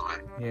problem for me.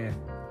 Yeah.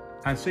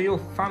 And so your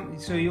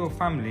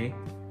family,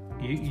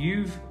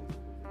 you've.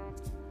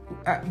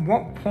 At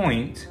what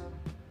point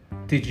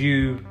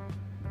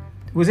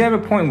was there a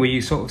point where you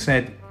sort of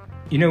said,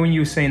 you know, when you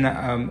were saying that,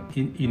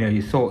 you know,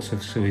 your thoughts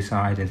of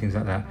suicide and things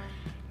like that,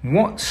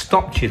 what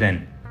stopped you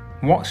then?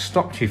 What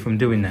stopped you from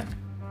doing that?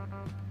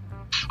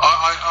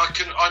 I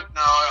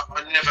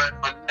never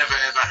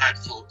ever had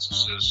thoughts of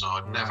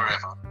suicide, never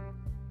ever.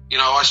 You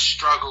know, I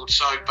struggled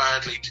so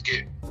badly to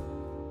get,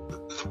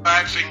 the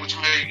bad thing with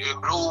me,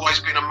 I'd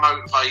always been a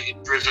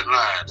motivated, driven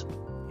lad.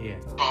 Yeah.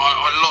 But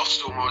I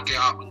lost all my get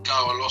up and go.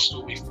 I lost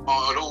all my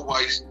fight.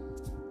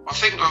 I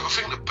think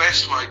the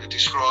best way to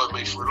describe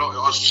me for a lot,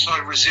 I was so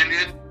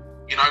resilient.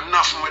 You know,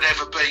 nothing would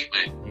ever beat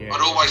me. Yeah.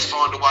 I'd always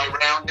find a way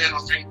around it. And I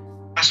think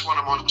that's one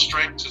of my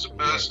strengths as a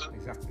person. Yeah,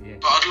 exactly. Yeah.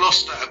 But I'd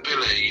lost that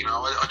ability. You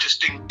know, I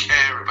just didn't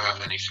care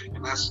about anything,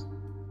 and that's.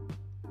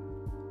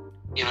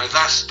 You know,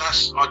 that's.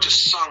 I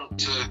just sunk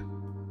to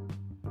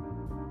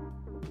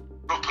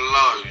proper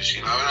lows.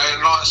 You know,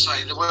 and like I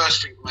say, the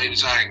worst thing for me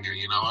was anger.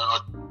 You know,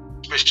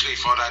 especially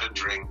if I'd had a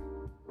drink,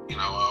 you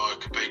know, I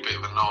could be a bit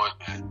of a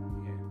nightmare.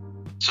 Yeah.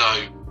 So,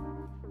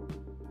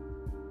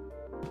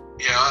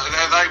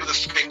 yeah, they were the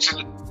things.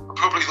 And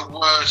probably the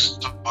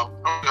worst time,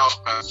 probably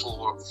after about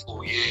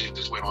 4 years,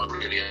 is when I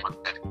really had my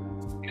head,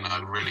 you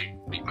know, really,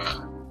 really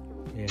bad.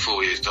 Yeah.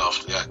 4 years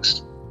after the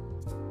accident.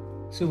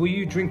 So were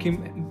you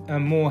drinking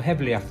more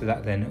heavily after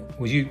that then?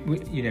 Was you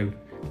know,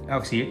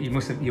 obviously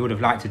you would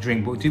have liked to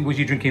drink, but was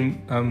you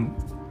drinking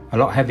a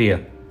lot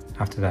heavier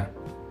after that,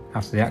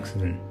 after the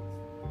accident?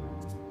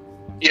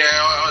 Yeah,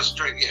 I was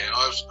drinking. Yeah,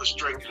 I was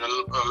drinking a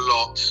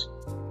lot.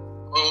 I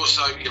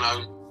also, you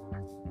know,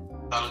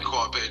 done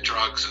quite a bit of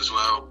drugs as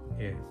well.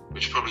 Yeah.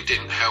 Which probably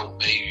didn't help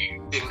me.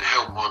 Didn't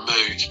help my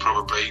moods,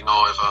 probably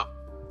neither.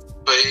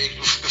 But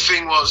the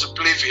thing was,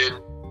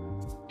 oblivion.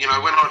 You know,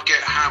 when I'd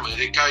get hammered,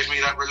 it gave me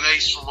that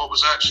release from what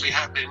was actually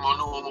happening in my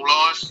normal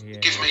life. Yeah.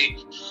 It gave me,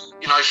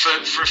 you know,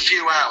 for a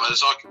few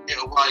hours, I could get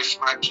away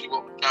from actually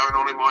what was going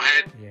on in my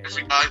head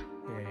every day.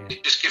 Yeah.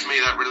 It just gives me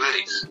that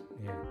release.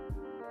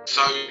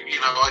 So, you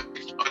know, I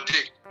did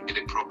hit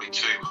it probably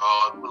too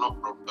hard. Well, not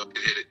probably, I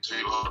did hit it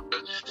too hard,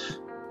 but,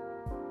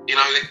 you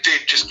know, it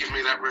did just give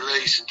me that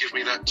release and give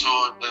me that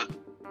time to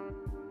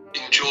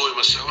enjoy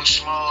myself and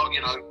smile, you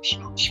know,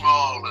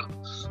 smile and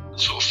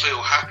sort of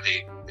feel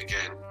happy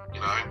again, you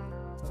know.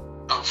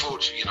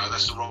 Unfortunately, you know,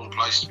 that's the wrong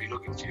place to be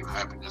looking for your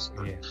happiness.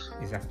 But, yeah,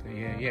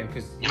 exactly, yeah,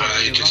 because... You know,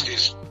 it just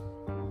is...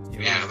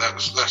 Yeah,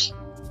 that's...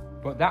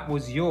 But that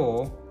was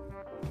your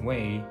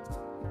way...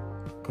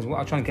 Because what I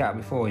was trying to get at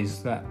before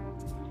is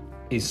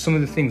some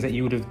of the things that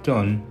you would have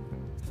done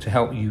to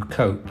help you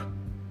cope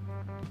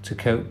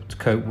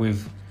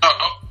with.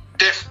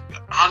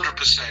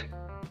 100%.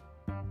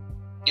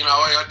 You know,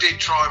 I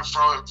did try and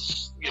throw.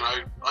 You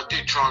know, I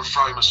did try and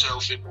throw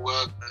myself into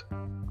work.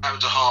 That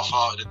was a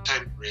half-hearted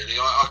attempt, really.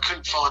 I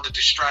couldn't find the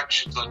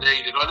distractions I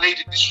needed. I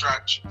needed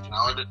distractions. You know,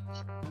 I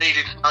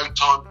needed no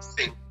time to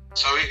think.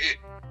 So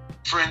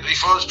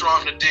if I was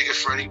driving a digger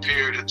for any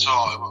period of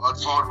time, I'd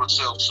find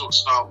myself sort of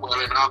start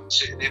welling up,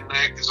 sitting in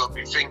there because I'd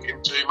be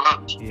thinking too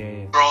much.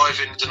 Yeah.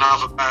 Driving's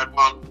another bad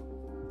one.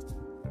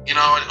 You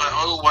know, I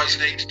always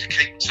needed to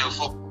keep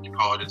myself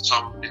occupied in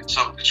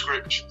some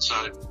description.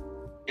 So,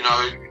 you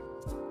know,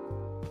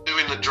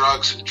 doing the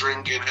drugs and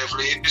drinking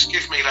heavily, it just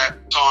gives me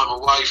that time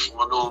away from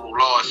my normal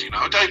life. You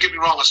know, don't get me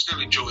wrong, I still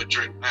enjoy a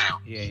drink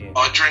now. Yeah.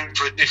 I drink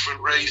for a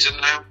different reason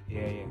now.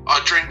 Yeah. I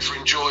drink for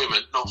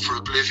enjoyment, not for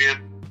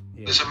oblivion.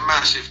 Yeah. There's a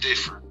massive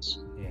difference,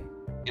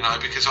 you know,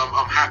 because I'm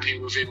happy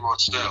within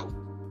myself.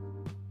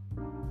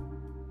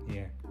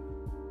 Yeah.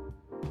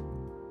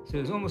 So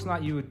it's almost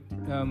like you would,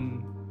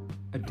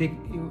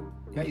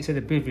 like you said,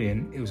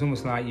 oblivion. It was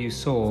almost like you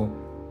saw.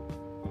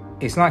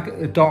 It's like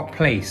a dark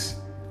place.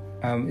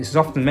 It's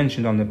often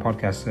mentioned on the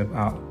podcast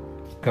about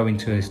going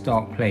to this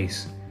dark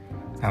place,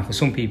 and for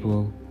some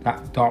people,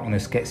 that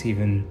darkness gets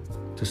even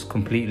just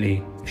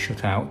completely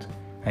shut out.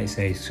 Like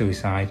say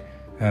suicide.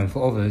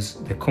 For others,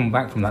 they come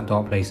back from that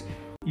dark place.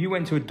 You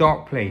went to a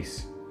dark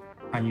place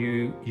and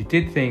you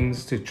did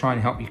things to try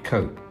and help you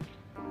cope.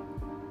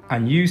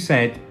 And you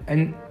said,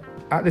 and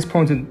at this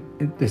point in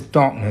this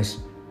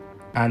darkness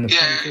and the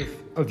point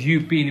of you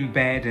being in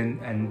bed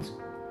and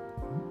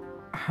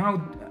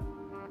how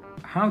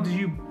did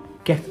you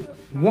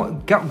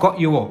what got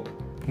you up?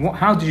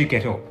 How did you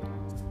get up?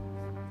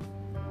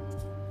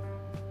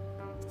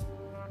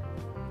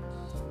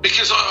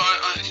 Because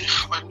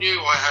I knew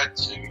I had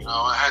to, you know,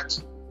 I had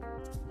to.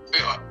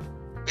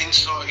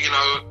 Inside, you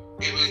know,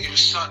 it was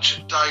such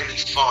a daily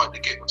fight to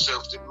get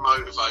myself to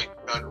motivate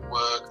to go to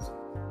work.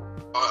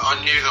 I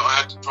knew that I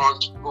had to try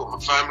and support my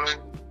family.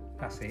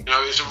 That's it. You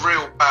know, it was a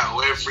real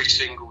battle every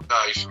single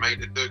day for me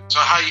to do. So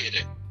I hated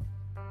it.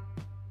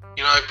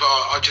 You know, but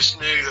I just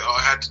knew that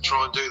I had to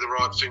try and do the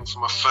right thing for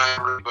my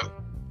family. But,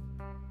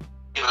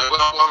 you know,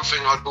 one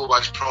thing I'd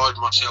always pride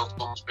myself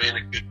on was being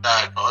a good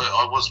dad.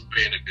 I wasn't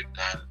being a good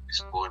dad at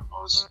this point.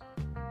 I was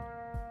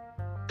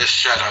a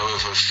shadow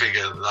of a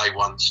figure that they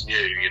once knew,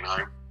 you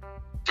know.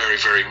 Very,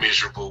 very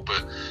miserable.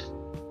 But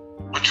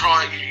you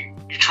try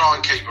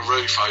and keep a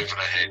roof over their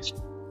heads.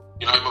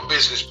 You know, my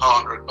business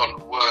partner had gone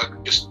to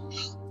work, just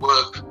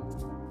work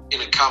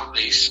in a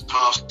company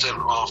past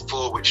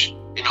 7:30, which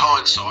in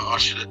hindsight I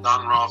should have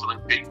done rather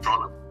than keep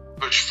trying to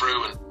push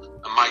through and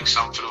make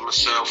something of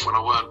myself when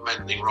I weren't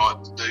mentally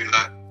right to do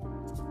that.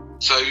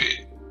 So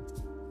I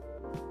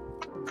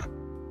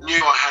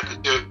knew I had to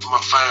do it for my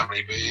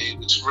family, but it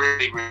was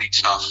really, really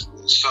tough.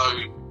 It was so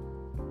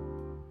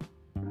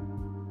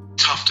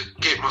tough to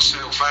get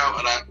myself out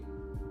of that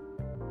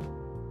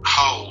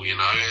hole, you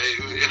know,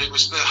 and it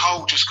was, the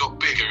hole just got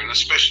bigger, and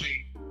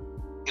especially,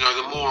 you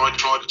know, the more I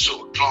tried to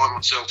sort of climb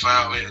myself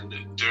out of it and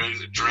do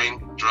the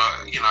drink,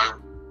 you know,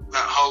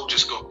 that hole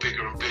just got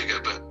bigger and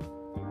bigger. But,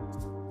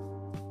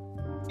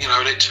 you know,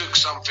 and it took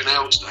something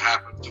else to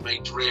happen for me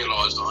to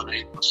realise that I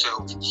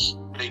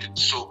needed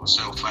to sort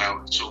myself out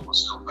and sort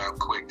myself out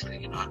quickly,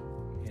 you know.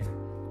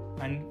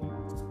 Yeah. And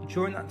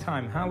during that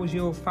time, how was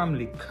your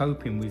family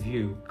coping with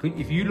you?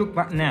 If you look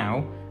back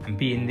now and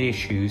be in their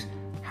shoes,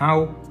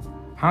 how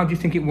do you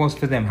think it was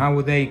for them? How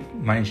were they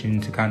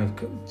managing to kind of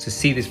to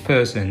see this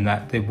person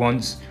that they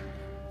once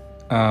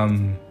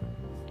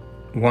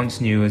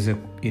knew as a,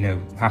 you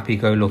know,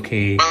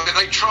 happy-go-lucky? Well,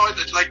 they tried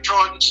to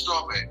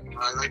stop it. You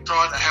know, they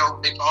tried to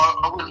help me, but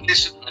I wouldn't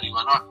listen to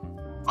anyone. I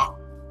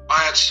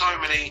had so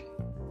many,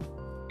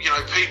 you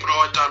know, people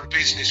I'd done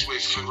business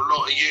with for a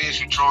lot of years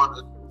were trying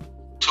to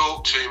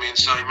talk to me and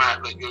say,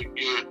 Matt, that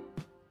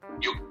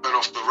you're going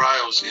off the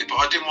rails here, but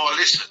I didn't want to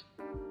listen.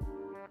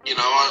 You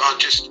know,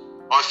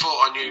 I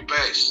thought I knew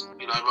best.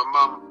 You know,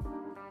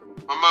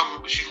 my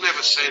mum, she's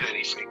never said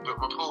anything, but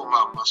my poor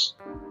mum must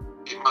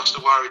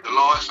have worried the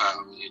life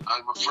out of me. You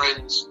know, my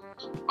friends,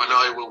 I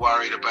know, were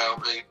worried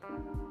about me.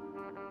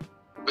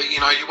 But, you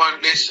know, you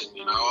won't listen,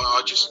 you know.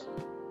 I just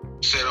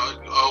said I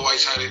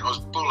always had it, I was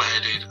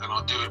bullheaded and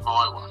I'd do it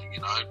my way,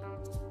 you know.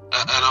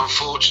 And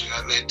unfortunately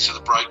that led to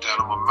the breakdown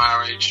of my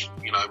marriage,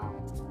 you know,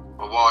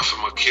 my wife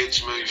and my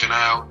kids moving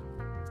out.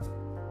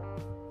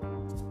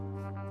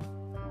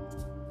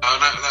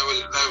 And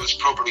that was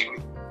probably,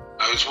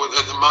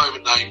 at the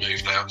moment they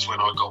moved out, it's when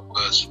I got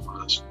worse and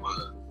worse and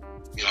worse,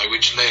 you know,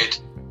 which led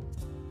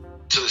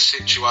to the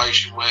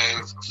situation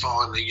where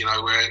finally, you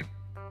know, where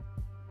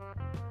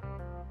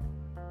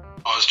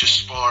I was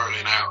just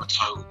spiralling out of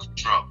total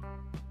control.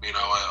 You know,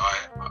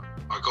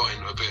 I got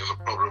into a bit of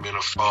a problem in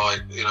a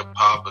fight in a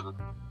pub and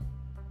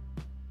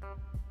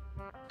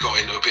got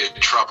into a bit of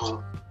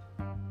trouble.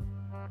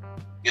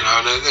 You know,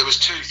 and there was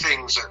two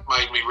things that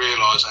made me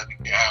realise I had to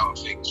get out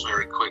of things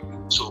very quickly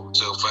and sort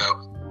myself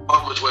out.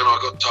 One was when I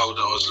got told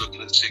that I was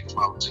looking at 6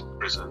 months in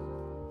prison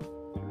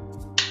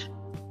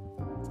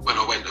when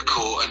I went to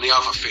court, and the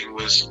other thing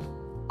was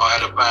I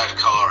had a bad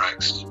car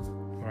accident,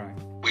 right,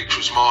 which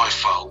was my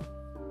fault.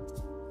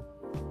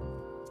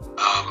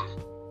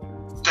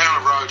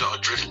 Down a road that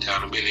I'd driven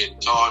down a million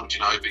times,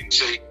 you know, but you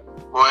see,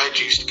 my head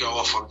used to go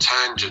off on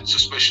tangents,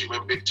 especially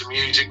when bits of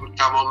music would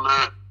come on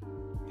the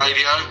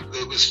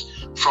radio. It was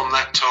from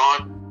that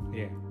time.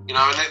 Yeah. You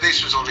know, and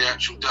this was on the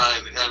actual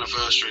day, the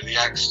anniversary of the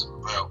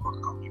accident, about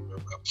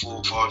 4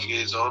 or 5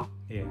 years on.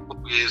 Yeah.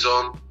 4 years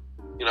on.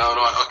 You know, and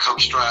I come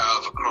straight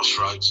out of a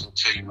crossroads and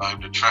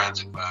T-boned a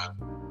transit van.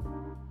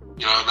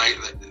 You know,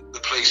 and the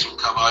policeman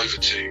come over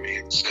to me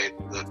and said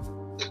that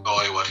the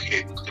guy who I'd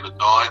hit was going to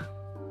die.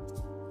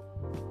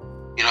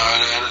 You know,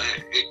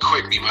 and it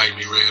quickly made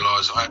me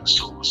realise I had to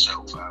sort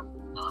myself out.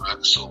 You know, I had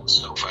to sort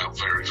myself out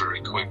very,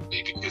 very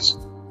quickly because,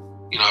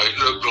 you know, it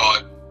looked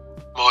like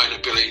my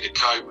inability to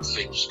cope with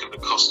things was going to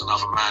cost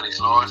another man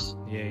his life.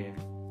 Yeah.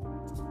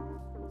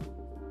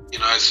 You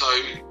know, so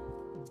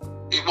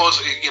it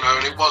was, you know,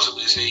 and it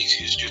wasn't as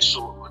easy as just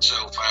sorting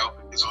myself out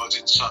because I was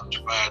in such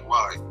a bad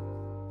way.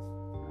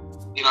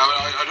 You know,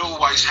 I'd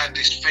always had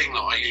this thing that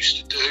I used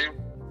to do,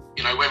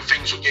 you know, when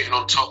things were getting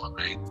on top of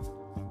me.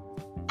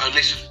 And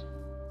this was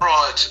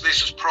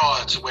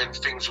prior to when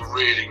things were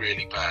really,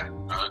 really bad,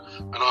 you know.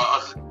 And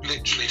I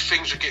literally,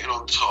 things were getting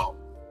on top.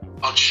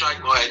 I'd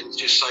shake my head and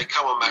just say,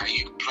 come on, Matty,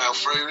 you can plough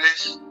through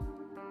this.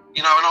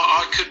 You know, and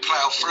I could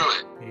plough through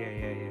it.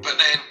 Yeah. But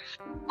then,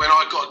 when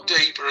I got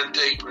deeper and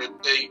deeper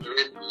and deeper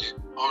into it,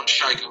 I was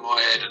shaking my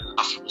head and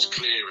nothing was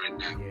clearing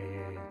now.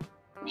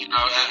 Yeah. You know,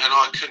 and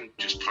I couldn't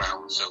just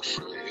plough myself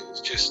through it. It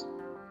was just...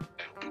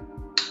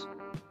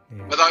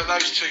 Yeah. But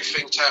those two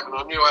things happened.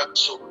 I knew I had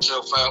to sort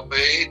myself out, but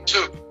it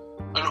took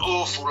an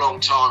awful long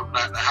time for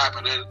that to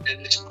happen, and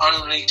it's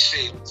only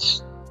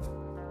since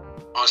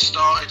I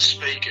started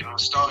speaking, I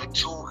started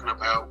talking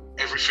about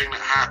everything that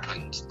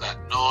happened that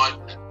night,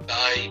 that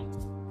day.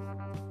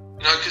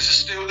 You know,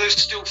 because there's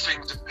still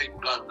things that people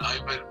don't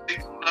know, but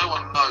no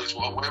one knows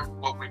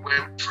what we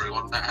went through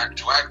on that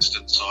actual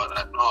accident site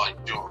that night.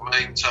 Do you know what I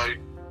mean? So,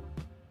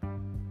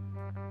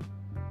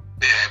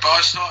 yeah, but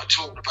I started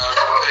talking about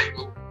it with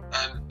people,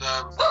 and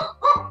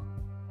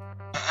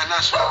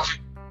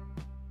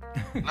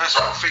that's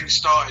when things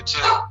started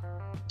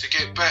to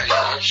get better. You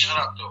know, shut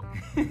up, dog.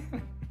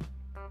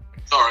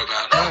 Sorry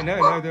about that.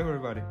 No, don't worry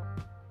about it.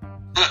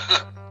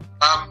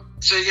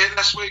 So yeah,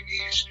 that's where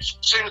as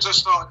soon as I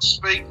started to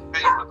speak to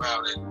people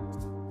about it,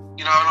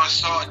 you know, and I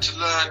started to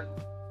learn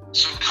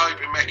some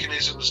coping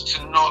mechanisms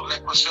to not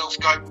let myself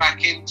go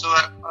back into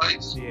that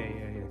place. Yeah.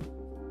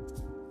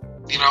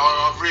 You know,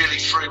 I really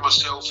threw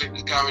myself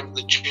into going to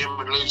the gym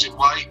and losing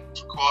weight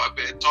for quite a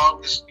bit of time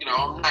because, you know,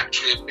 I'm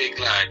naturally a big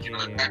lad, you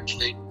know,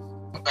 naturally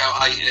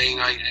about 18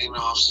 and a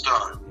half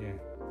stone. Yeah.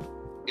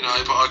 You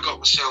know, but I got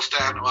myself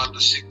down to under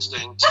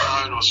 16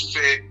 stone. I was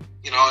fit.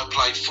 You know, I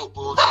played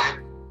football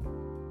again.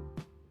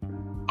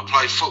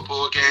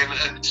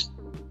 And,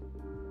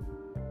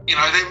 you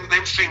know,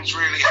 them things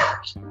really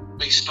helped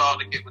me start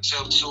to get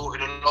myself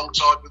sorted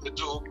alongside with the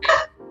talking.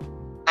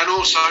 And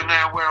also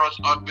now where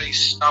I'd be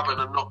stubborn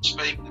and not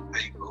speak to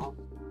people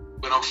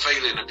when I'm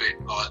feeling a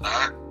bit like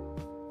that.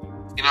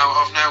 You know,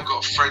 I've now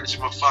got friends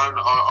in my phone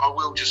that I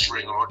will just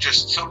ring, or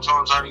just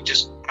sometimes only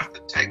just have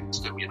to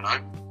text them, you know.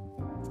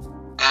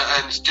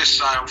 And just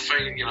say I'm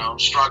feeling, you know, I'm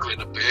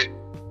struggling a bit,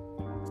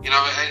 you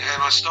know,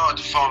 and I started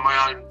to find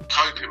my own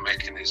coping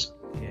mechanism.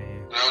 Yeah.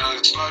 You know, and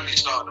I slowly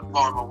started to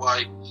find my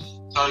way,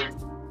 so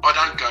I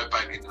don't go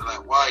back into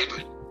that way.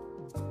 But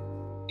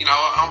you know,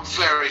 I'm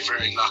very,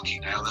 very lucky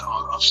now that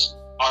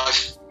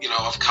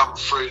I've come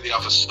through the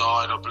other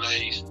side, I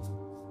believe,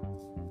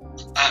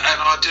 and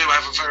I do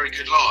have a very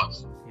good life.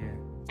 Yeah.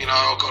 You know,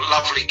 I've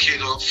got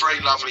three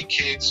lovely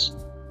kids.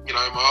 You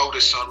know, my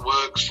oldest son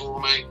works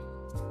for me.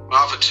 My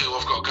other two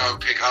I've got to go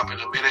and pick up in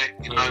a minute,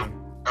 you know,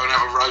 go and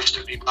have a roast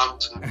at my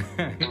mum's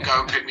and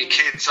go and pick my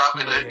kids up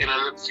in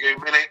a few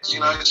minutes, you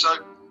know. So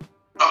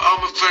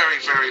I'm a very,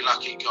 very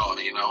lucky guy,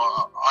 you know.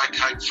 I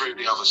came through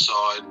the other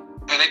side,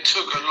 and it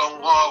took a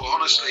long while,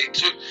 honestly.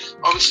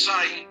 I would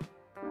say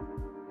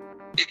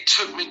it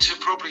took me to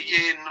probably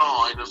year 9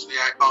 after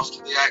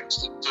the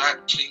accident to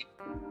actually,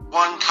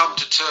 one, come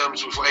to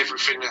terms with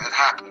everything that had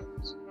happened,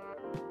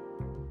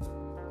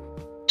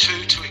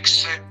 2, to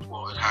accept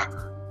what had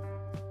happened.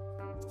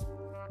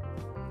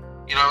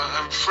 You know,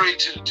 and 3,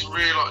 to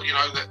realise, you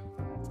know, that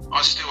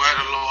I still had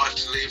a life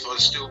to live. I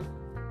still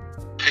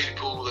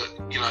people that,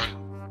 you know,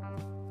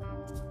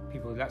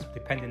 people that's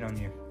depending on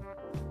you.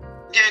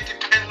 Yeah,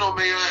 depending on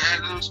me,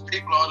 and there was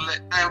people I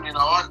let down. You know,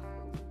 I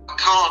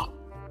can't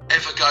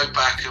ever go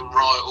back and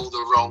right all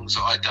the wrongs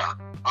that I done.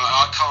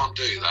 I can't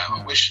do that.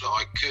 I wish that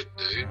I could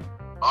do.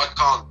 I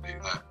can't do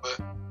that, but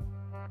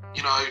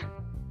you know,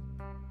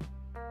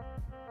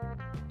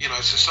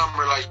 so some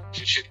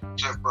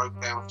relationships have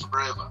broke down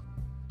forever.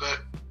 But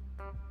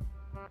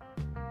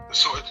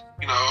sort of,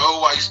 you know, I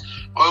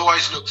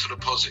always look for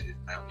the positive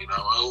now. You know,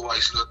 I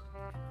always look,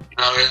 you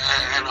know,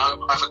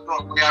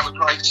 and we have a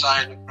great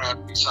saying at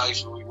Proudly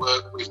Safe, and we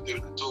work with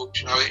doing the talks.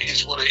 You know, it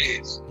is what it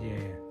is. Yeah.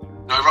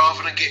 You know,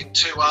 rather than getting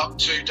too up,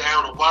 too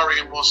down, or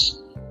worrying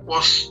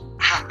what's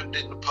happened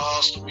in the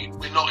past and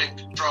we're not in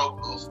control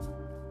of.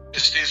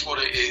 Just is what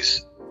it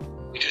is.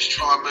 We just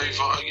try and move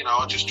on. You know,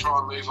 I just try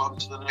and move on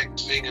to the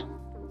next thing and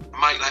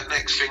make that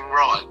next thing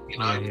right. You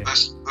know,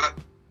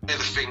 they're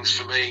the things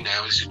for me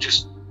now. Is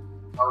just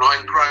I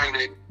ingrain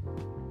it.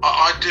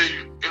 I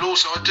do, and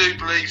also I do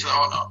believe that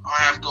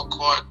I have got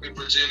quite good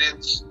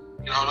resilience.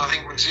 You know, and I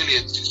think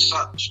resilience is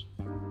such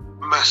a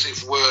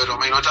massive word. I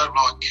mean, I don't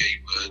like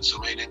keywords. I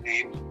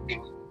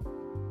mean,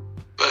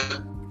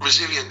 but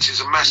resilience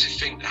is a massive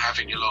thing to have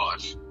in your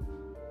life.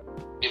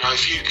 You know,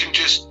 if you can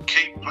just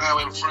keep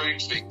ploughing through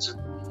things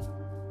and,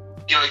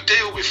 you know,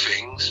 deal with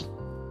things,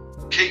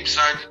 keep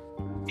saying,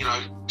 you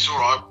know, it's all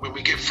right, when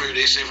we get through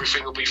this,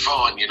 everything will be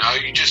fine, you know.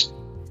 You just,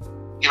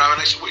 you know,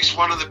 and it's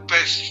one of the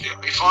best.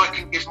 If I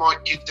can give my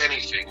kids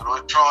anything, and I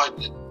try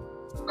to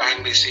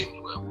bang this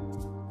into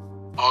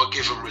them, I'll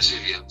give them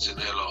resilience in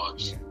their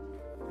lives. Yeah.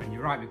 And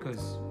you're right,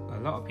 because a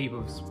lot of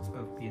people,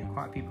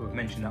 quite a few people have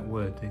mentioned that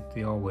word,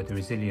 the R word, the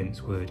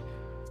resilience word.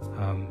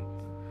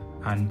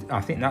 And I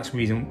think that's the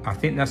reason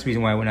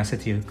why when I said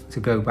to you to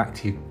go back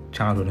to your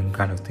childhood and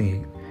kind of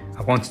thing,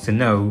 I wanted to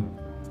know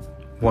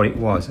what it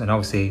was. And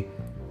obviously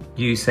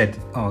you said,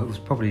 oh, it was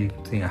probably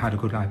I had a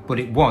good life, but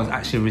it was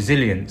actually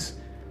resilience.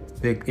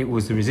 It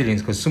was the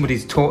resilience, because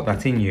somebody's taught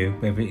that in you,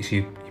 whether it's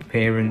your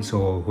parents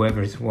or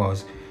whoever it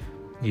was.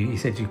 You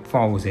said your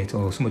father was it,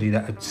 or somebody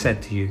that had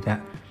said to you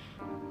that,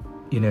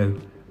 you know,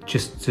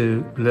 just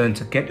to learn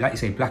to get, like you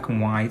say, black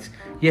and white.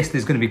 Yes,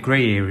 there's going to be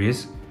grey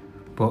areas,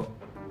 but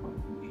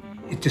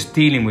it's just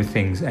dealing with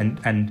things,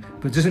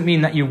 but it doesn't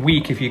mean that you're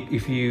weak if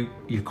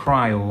you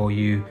cry or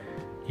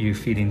you're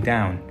feeling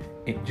down.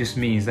 It just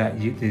means that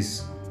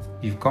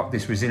you've got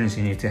this resilience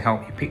in you to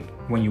help you pick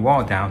when you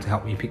are down, to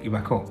help you pick you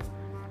back up.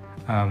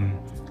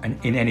 and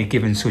in any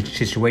given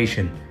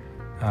situation.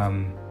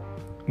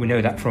 We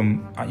know that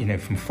from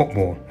from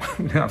football.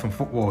 We know that from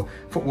football.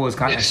 Football is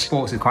kind of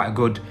sports is quite a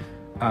good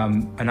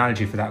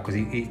analogy for that, because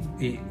we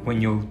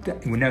know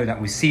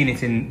that we've seen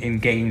it in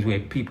games where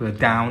people are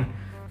down,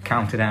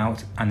 counted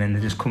out, and then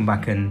they just come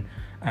back and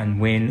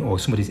win, or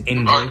somebody's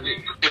injury. I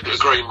couldn't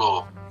agree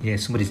more. Yeah,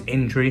 somebody's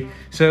injury.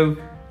 So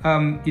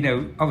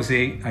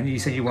obviously, and you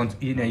said you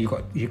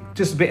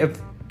just a bit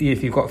of,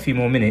 if you've got a few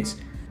more minutes.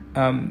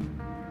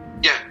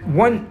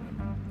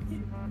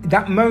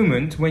 That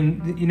moment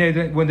when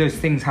when those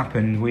things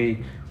happen, I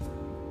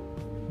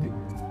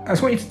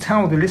just want you to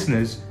tell the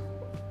listeners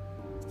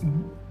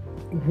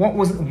what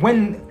was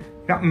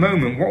that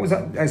moment. What was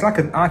that? It's like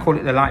I call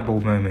it the light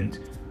bulb moment.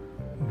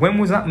 When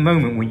was that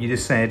moment when you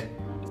just said,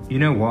 you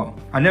know what?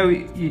 I know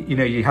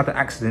you had the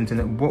accident,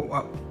 and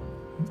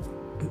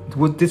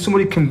did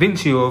somebody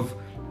convince you of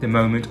the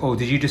moment, or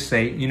did you just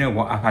say, you know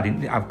what,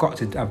 I've got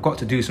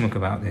to do something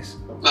about this?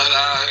 No.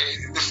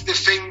 The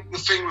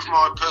thing with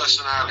my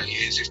personality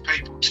is, if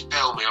people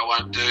tell me, I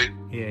won't do.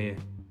 Yeah. Do you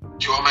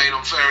know what I mean?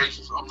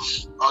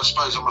 I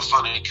suppose I'm a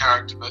funny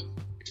character, but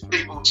if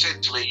people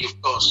said to me, you've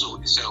got to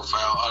sort yourself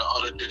out,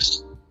 I'd have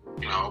just,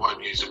 I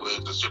won't use the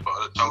word, but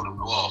I'd have told them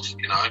to off,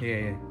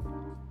 Yeah.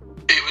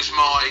 It was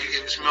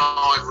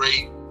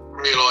my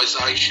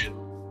realisation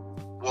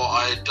what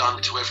I had done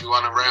to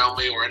everyone around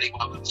me, or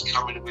anyone that was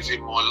coming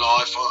within my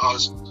life. I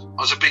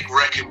was a big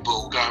wrecking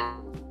ball going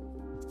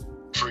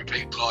through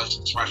people's lives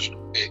and smashing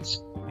them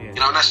bits. Yeah.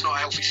 And that's not a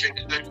healthy thing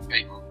to do to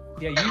people.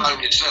 Yeah, let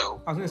alone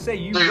yourself. I was going to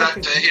say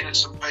that to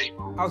innocent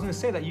people. I was going to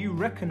say that you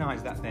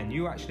recognise that. Then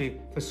you actually,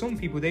 for some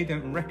people, they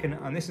don't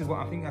recognise, and this is what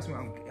I think. That's what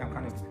I'm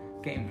kind of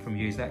getting from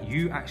you, is that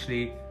you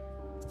actually,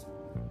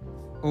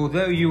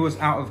 although you was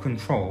out of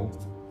control,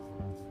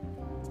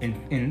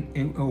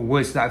 in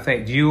words to that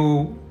effect,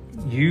 you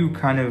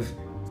kind of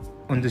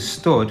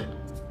understood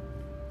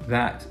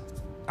that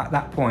at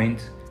that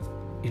point,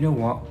 you know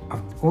what,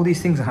 all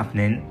these things are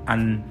happening,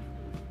 and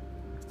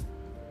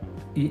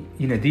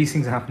these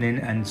things are happening,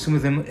 and some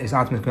of them is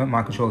out of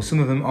my control, some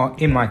of them are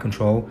in my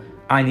control.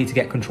 I need to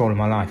get control of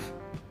my life.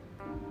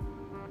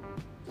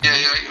 Yeah,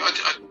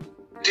 I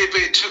did,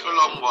 but it took a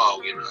long while.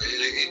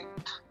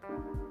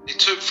 It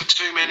took for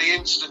too many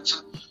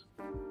incidents, and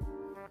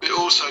it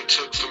also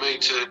took for me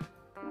to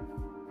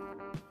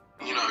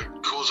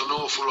cause an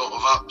awful lot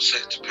of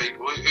upset to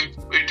people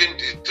who didn't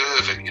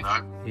deserve it.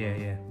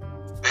 Yeah.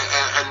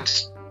 And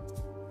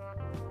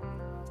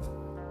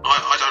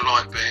I don't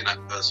like being that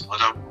person. I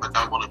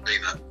don't want to be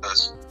that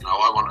person.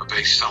 I want to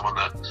be someone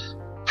that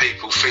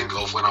people think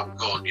of when I'm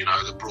gone.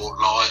 That brought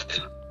light,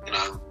 and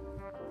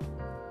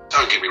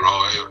don't get me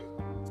wrong,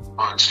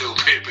 I can still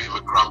be a bit of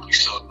a grumpy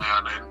sod now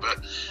and then,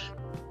 but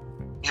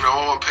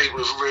I want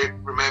people to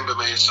remember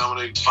me as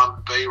someone who's fun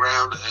to be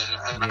around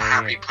and a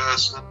happy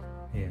person.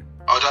 Yeah.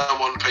 I don't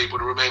want people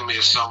to remember me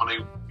as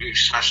someone who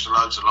smashed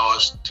loads of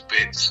lives to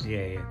bits.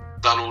 Yeah.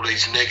 Done all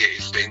these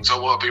negative things. I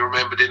want to be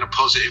remembered in a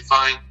positive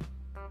vein.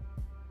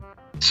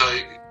 So,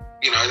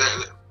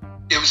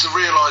 it was the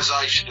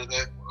realisation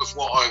of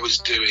what I was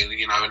doing,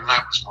 and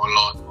that was my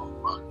life.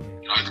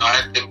 I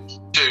had them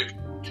two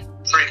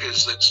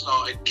triggers that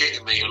started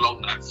getting me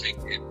along that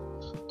thinking.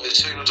 As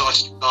soon as I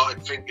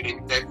started thinking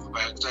in depth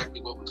about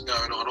exactly what was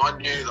going on, I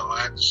knew that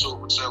I had to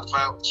sort myself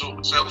out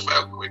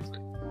quickly,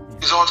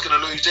 because I was going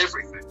to lose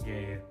everything.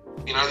 Yeah.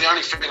 The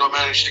only thing I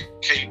managed to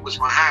keep was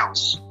my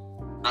house.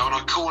 And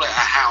I call it a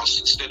house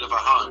instead of a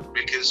home,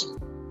 because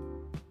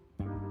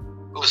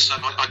all of a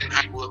sudden I didn't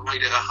have people that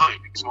made it a home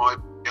because of my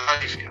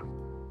behaviour.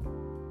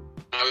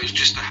 It was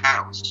just a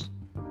house.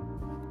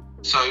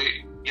 So,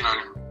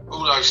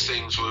 all those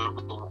things were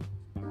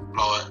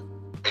like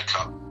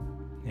wake-up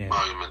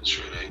moments,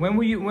 really.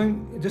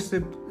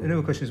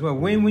 Another question as well.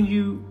 When were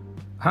you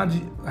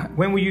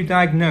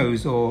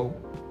diagnosed, or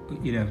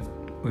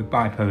with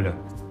bipolar,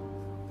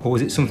 or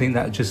was it something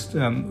that just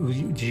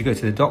did you go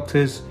to the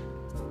doctors?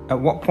 At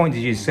what point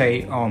did you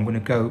say, I'm going to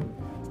go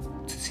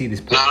to see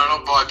this person? No,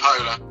 not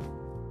bipolar.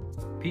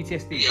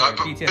 PTSD. Yeah,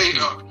 PTSD.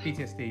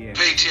 Yeah.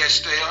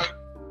 PTSD.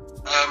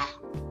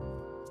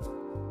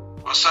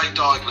 I say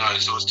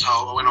diagnosed. I was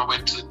told when I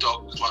went to the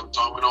doctors one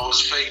time, when I was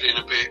feeling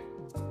a bit,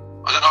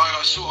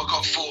 I sort of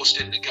got forced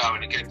into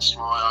going against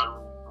my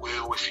own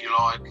will, if you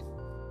like.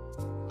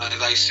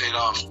 They said,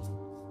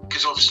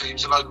 because obviously it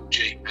was a local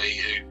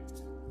GP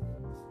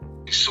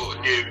who sort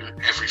of knew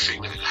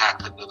everything that had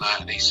happened and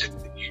that, and he said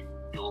that you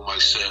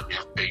almost certainly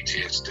have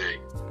PTSD.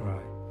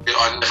 Right.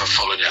 I never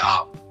followed it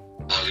up.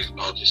 I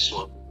just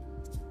thought,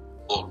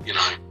 I'll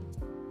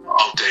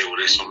deal with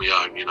this on my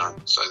own,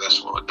 So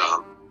that's what I've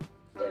done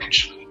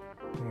eventually.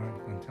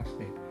 Right,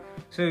 fantastic.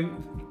 So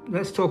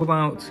let's talk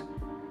about,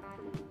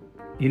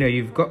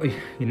 you've got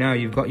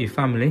your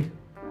family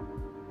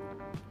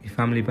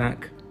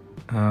back.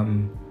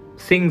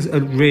 Things are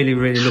really,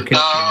 really looking.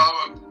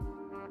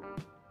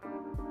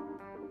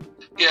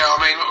 Yeah,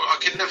 I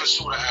could never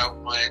sort it out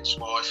with my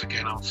ex-wife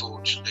again,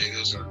 unfortunately.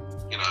 There's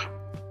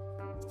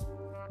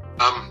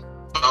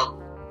but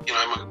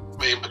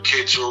me and my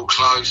kids are all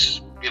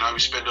close. you know, we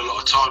spend a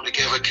lot of time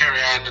together. Kerry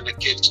Ann and the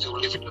kids still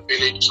live in the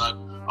village, so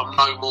I'm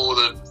no more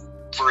than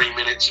 3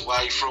 minutes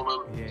away from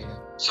them. Yeah.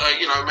 So,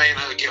 you know, me and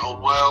her get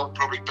on well,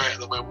 probably better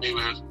than when we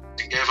were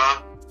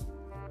together.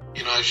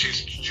 You know,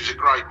 she's a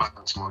great mum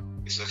to my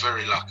kids. They're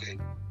very lucky.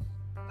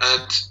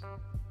 And,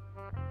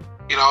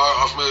 you know,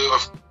 I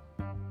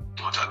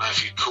don't know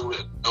if you'd call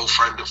it a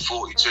girlfriend at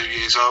 42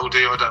 years old.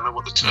 I don't know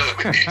what the term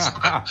is.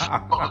 But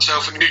got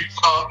myself a new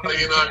partner,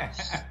 you know.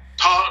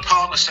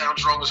 Partner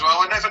sounds wrong as well.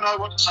 I never know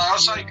what to say. I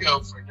say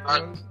girlfriend, you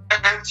know.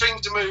 And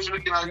things are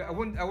moving, you know. I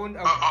wouldn't.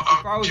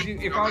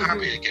 If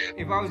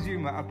I was you,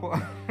 Matt,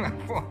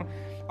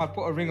 I'd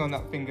put a ring on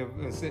that finger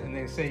and sit and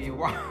then say your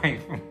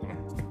wife.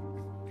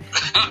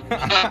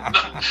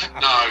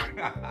 No,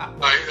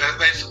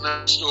 that's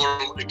another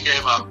story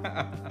altogether.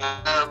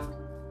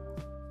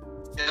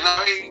 You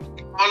know,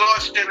 my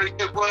life's generally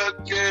good,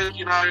 work good.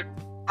 You know,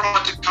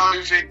 prior to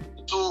COVID,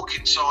 the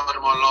talking side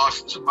of my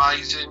life was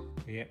amazing.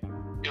 Yeah.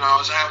 You know, I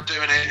was out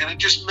doing it and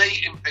just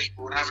meeting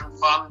people and having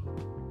fun.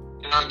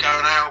 You know,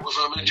 going out with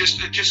them and I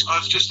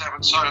was just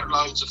having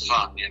loads of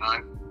fun. You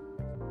know,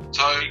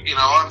 so you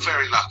know, I'm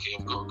very lucky.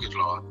 I've got a good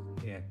life.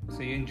 Yeah.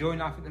 So you're enjoying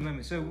life at the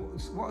moment. So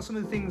what are some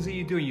of the things that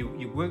you're doing?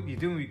 You work.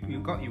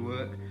 You've got your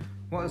work.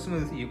 What are some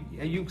of the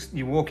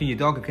you walking your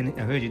dog?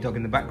 I heard your dog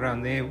in the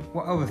background there.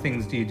 What other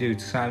things do you do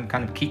to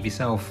kind of keep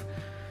yourself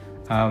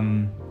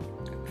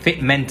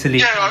fit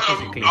mentally and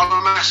physically?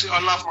 I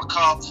love my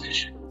carp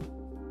fishing.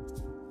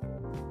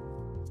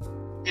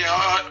 Yeah,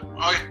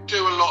 I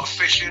do a lot of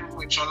fishing,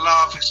 which I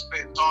love. It's a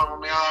bit of time on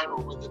my own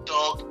or with the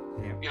dog.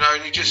 Yeah. You know,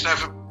 and you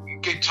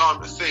get time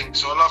to think.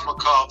 So I love my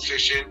carp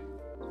fishing.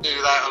 Do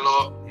that a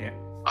lot. Yeah.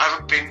 I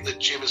haven't been to the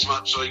gym as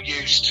much as I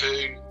used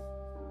to.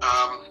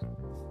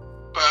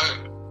 But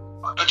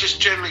I just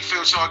generally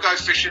feel so. I go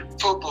fishing.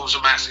 Football's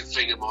a massive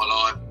thing in my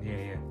life.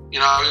 Yeah. You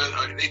know,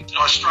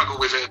 I struggle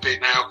with it a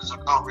bit now because I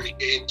can't really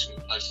get into it.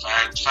 No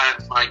fans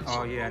mates.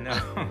 Oh yeah, no.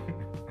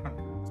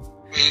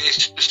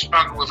 It's a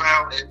struggle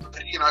without it.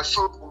 But, you know,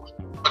 football.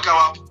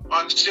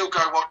 I still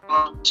go watch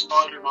my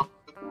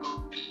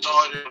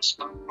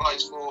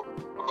plays for.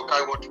 I'll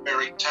go watch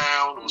Bury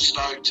Town or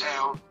Stowe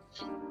Town.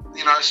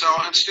 You know, so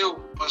I still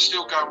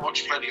go and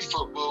watch plenty of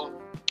football.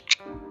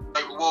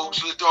 Go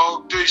walks with the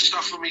dog, do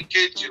stuff with my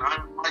kids. You know,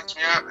 it makes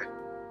me happy.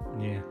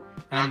 Yeah. You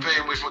know,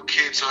 being with my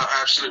kids, I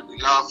absolutely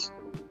love.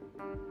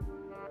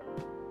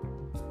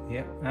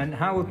 Yeah. And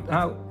how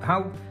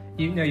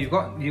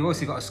you've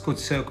also got a good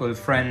circle of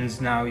friends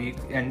now.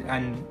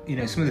 And you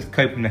know, some of the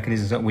coping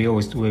mechanisms that we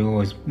always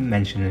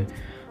mention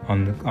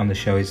on the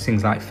show is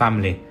things like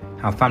family.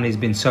 How family has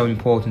been so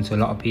important to a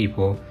lot of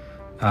people,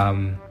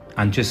 and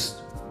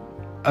just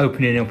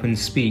opening up and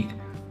speaking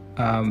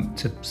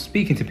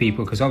to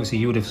people, because obviously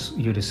you would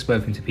have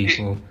spoken to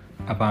people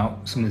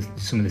about some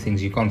of the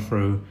things you've gone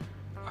through,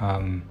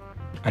 and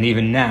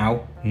even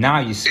now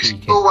you're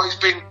speaking.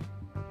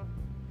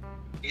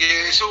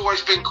 It's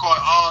always been quite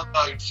hard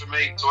though for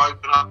me to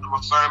open up to my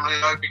family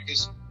though,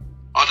 because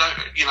I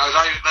don't, you know,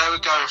 they were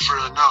going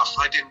through enough.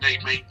 They didn't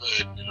need me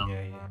burdened, you know.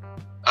 Yeah.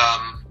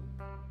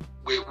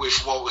 With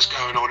what was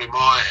going on in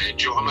my head,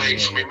 do you know what I mean?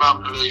 For my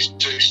mum to lose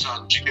 2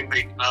 sons, she didn't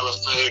even know a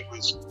third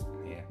was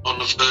on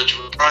the verge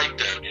of a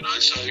breakdown, you know.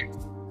 So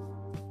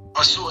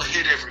I sort of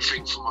hid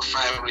everything from my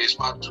family as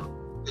much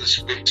as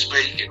been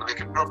speaking. They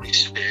can probably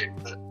see it,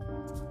 but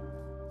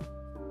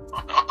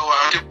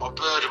I didn't want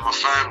to burden my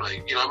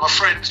family. You know, my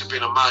friends have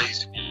been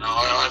amazing. You know,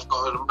 I've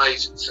got an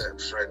amazing set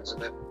of friends,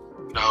 and then,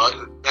 you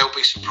know, they'll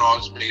be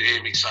surprised when they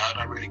hear me say I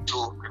don't really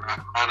talk in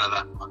that manner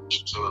that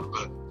much to them.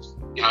 But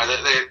you know,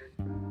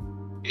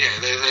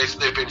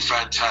 they've been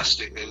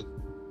fantastic. They're,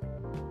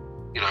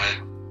 you know,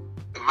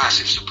 a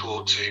massive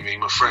support to me.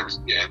 My friends,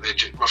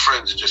 my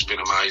friends have just been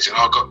amazing.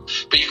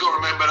 But you've got to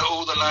remember that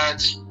all the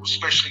lads,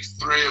 especially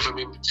 3 of them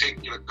in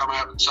particular, come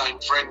out of the same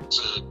friend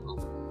circle.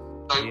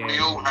 So we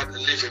all had to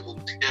live it all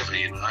together,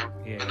 you know.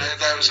 Yeah. And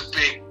there was a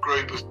big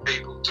group of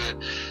people to,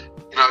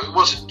 you know, it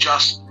wasn't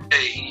just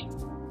me.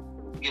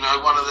 You know,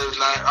 one of those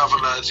other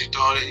lads who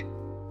died,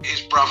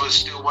 his brother's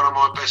still one of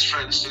my best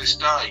friends to this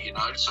day, you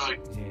know. So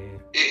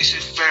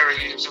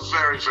it was a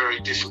very, very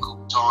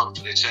difficult time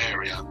for this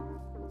area.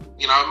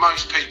 You know,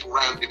 most people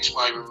around this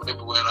way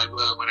remember where they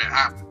were when it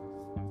happened.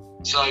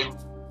 So, you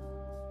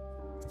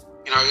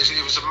know,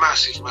 it was a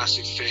massive,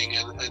 massive thing,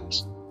 and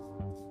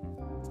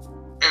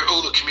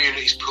all the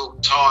communities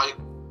pulled tight.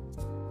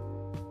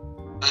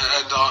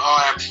 And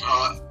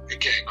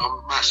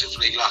I'm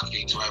massively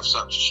lucky to have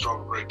such a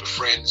strong group of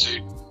friends who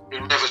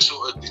never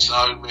sort of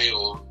disowned me,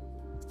 or,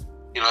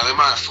 you know, they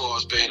may have thought I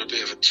was being a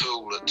bit of a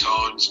tool at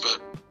times, but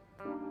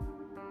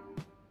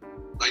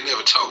they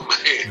never told me.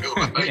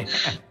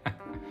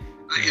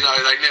 You know,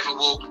 they never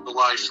walked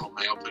away from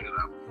me, I'll put it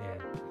that way. Yeah,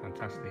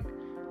 fantastic.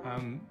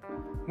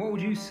 What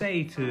would you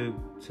say to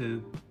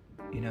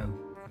you know,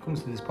 it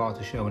comes to this part of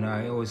the show, and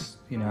I always,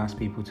 you know, ask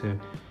people to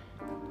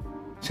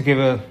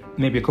give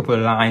maybe a couple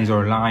of lines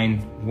or a line,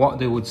 what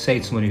they would say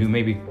to somebody who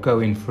may be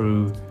going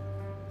through,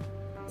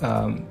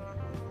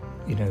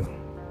 you know,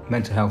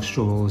 mental health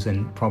struggles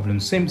and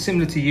problems,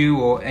 similar to you,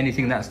 or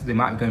anything that they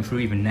might be going through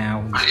even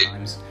now in these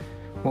times,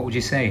 what would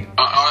you say?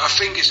 I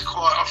think it's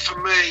quite, for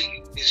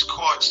me, it's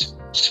quite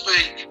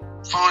speak.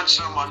 Find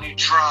someone you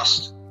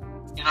trust,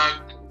 you know,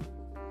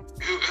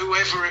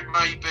 whoever it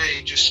may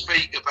be, just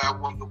speak about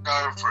what you're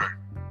going through.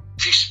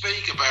 If you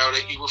speak about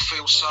it, you will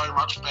feel so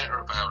much better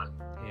about it.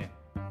 Yeah.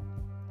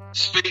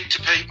 Speak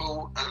to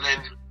people and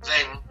then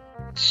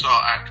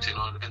start acting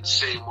on it and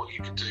seeing what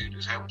you can do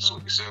to help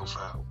sort yourself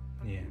out.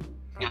 Yeah.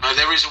 You know,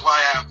 there is a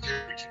way out of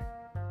everything.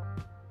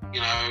 You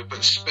know,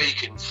 but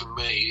speaking for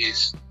me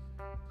is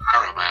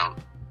paramount.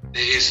 It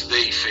is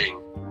the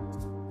thing.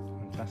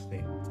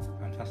 Fantastic.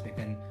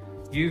 And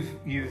you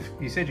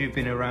said you've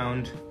been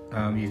around.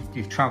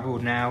 You've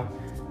travelled now.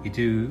 You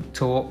do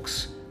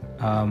talks.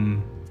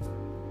 And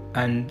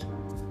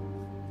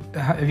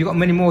have you got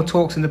many more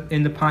talks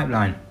in the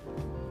pipeline?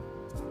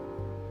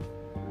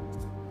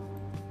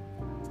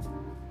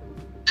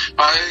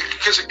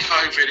 Because of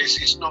COVID,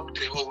 it's knocked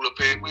it all a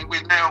bit.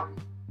 We're now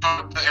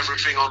trying to put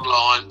everything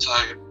online, so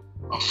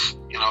I've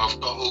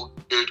got all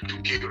good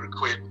computer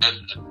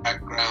equipment and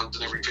backgrounds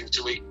and everything,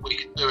 so we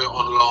can do it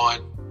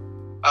online.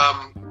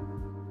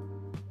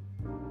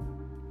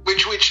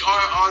 Which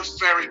I was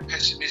very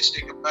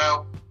pessimistic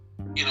about.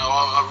 You know,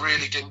 I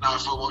really didn't know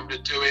if I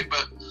wanted to do it,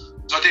 but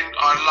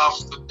I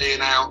love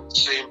being out,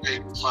 seeing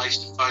people face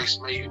to face,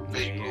 meeting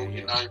people. Yeah.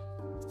 You know,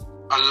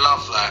 I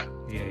love that.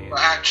 Yeah. But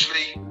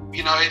actually,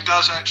 you know, it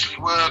does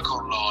actually work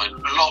online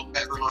a lot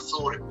better than I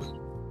thought it would.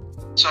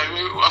 So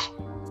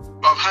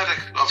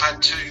I've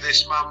had 2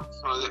 this month.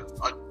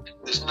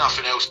 There's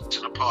nothing else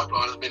in the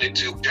pipeline at the minute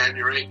till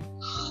January,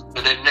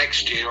 and then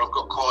next year I've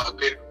got quite a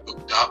bit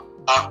booked up.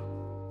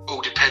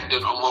 All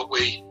dependent on what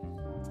we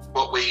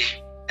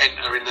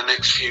enter in the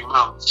next few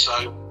months.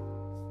 So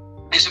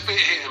it's a bit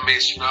hit and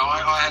miss. You know,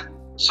 I had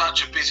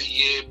such a busy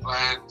year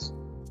planned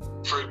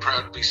through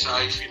Proud to Be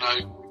Safe. You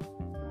know,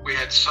 we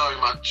had so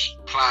much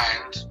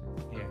planned.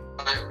 Yeah.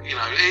 You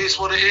know, it is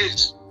what it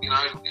is. You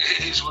know,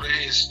 it is what it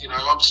is. You know,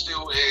 I'm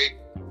still here.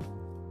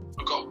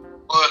 I've got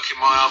work in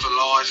my other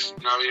life,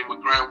 you know, in my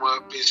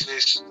groundwork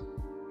business.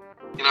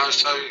 You know,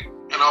 so,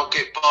 and I'll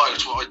get by.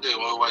 It's what I do.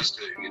 I always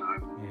do, you know.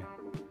 Yeah.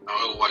 I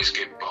always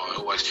get by. I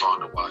always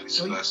find a way.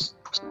 So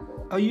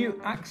Are you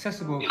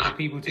accessible for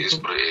people to? It is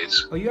what it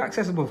is. Are you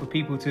accessible for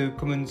people to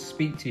come and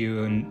speak to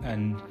you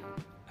and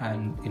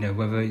you know,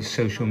 whether it's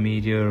social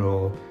media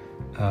or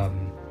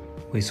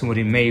where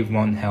somebody may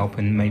want help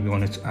and maybe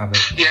want to have a...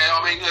 Yeah,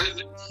 I mean, no,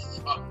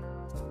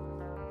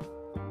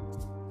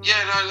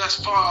 that's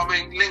fine. I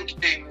mean,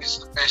 LinkedIn is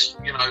the best.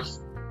 You know,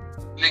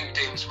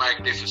 LinkedIn's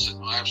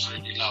magnificent. I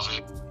absolutely love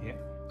it. Yeah.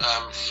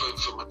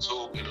 For my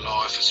talking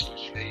life,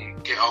 especially, you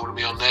can get hold of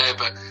me on there.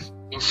 But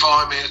you can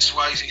find me at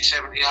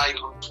Swayze78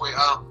 on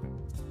Twitter,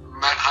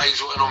 Matt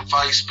Hazelton on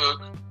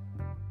Facebook.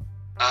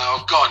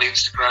 I've got an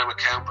Instagram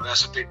account, but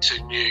that's a bit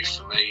too new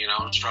for me. You know,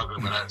 I'm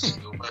struggling with that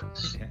still. But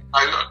Yeah.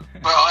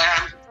 but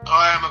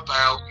I am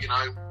about, you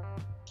know,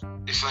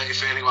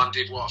 if anyone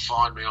did want to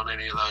find me on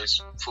any of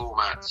those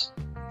formats.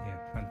 Yeah,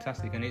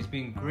 fantastic. And it's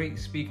been great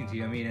speaking to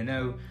you. I mean, I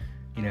know,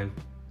 you know.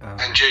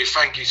 And you,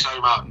 thank you so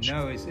much.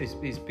 No, it's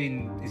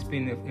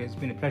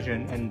been a pleasure,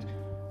 and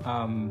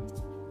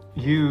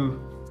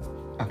you,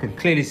 I can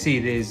clearly see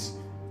there's,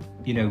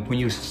 you know, when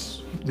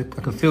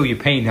I could feel your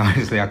pain.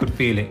 Honestly, I could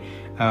feel it.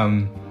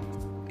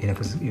 You know,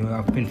 because you know,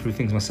 I've been through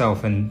things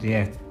myself, and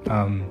yeah,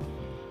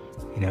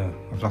 you know,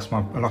 I lost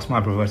my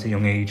brother at a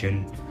young age,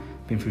 and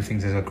been through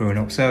things as I've grown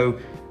up. So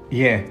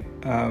yeah,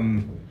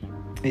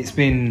 it's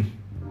been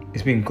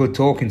good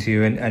talking to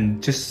you,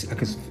 and just I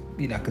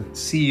could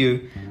see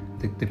you,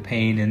 the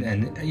pain,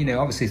 and you know,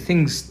 obviously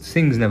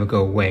things never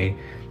go away,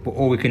 but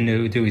all we can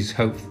do is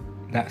hope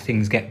that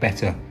things get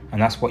better,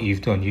 and that's what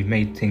you've done. You've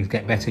made things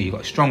get better. You've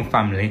got a strong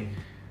family.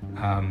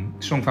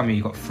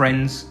 You've got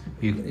friends,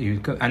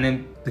 you've got, and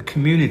then the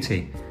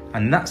community,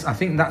 and I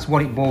think that's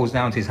what it boils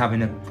down to, is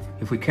having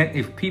if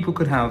people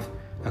could have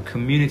a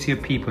community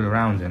of people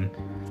around them,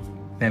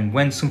 then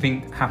when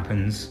something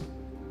happens,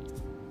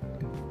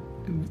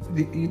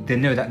 they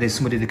know that there's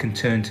somebody they can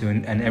turn to,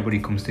 and everybody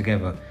comes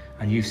together,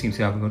 and you seem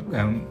to have a good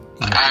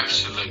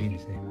absolutely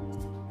community.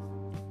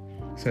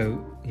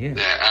 So yeah,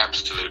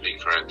 absolutely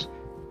correct.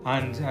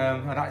 And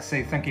I'd like to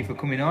say thank you for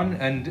coming on,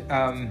 and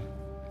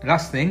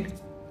last thing,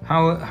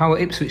 how are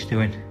Ipswich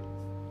doing?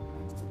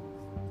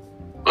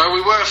 Well,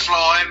 we were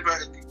flying,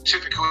 but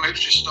typical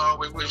Ipswich style,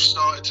 we've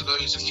started to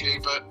lose a few,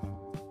 but,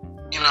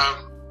 you know,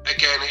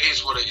 again, it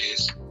is what it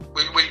is.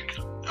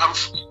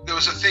 There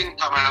was a thing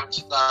come out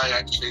today,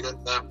 actually,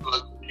 that the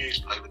local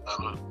newspaper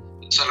done,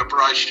 a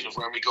celebration of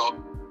when we got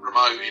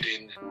promoted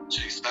in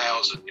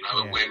 2000, you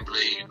know, at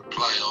Wembley, the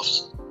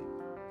playoffs.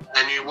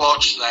 And you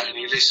watch that and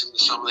you listen to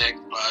some of the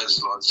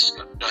ex-players like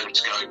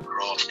James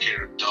Goldcroft,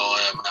 Kieran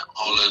Dyer, Matt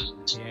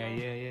Holland,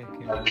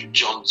 David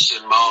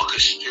Johnson,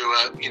 Marcus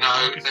Stewart, you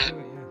know,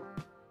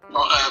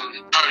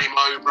 Tony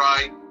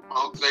Mowbray,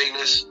 Mark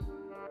Venus,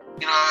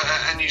 you know,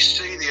 and you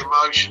see the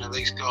emotion of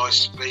these guys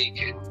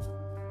speaking,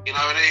 you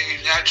know, and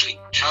it actually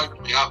choked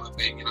me up a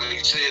bit, you know.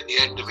 You see at the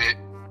end of it,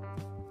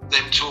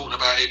 them talking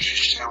about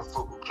Ipswich Town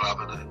Football Club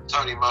and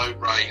Tony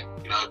Mowbray,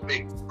 you know,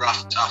 big,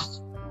 rough, tough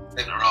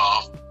centre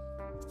half,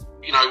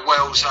 you know,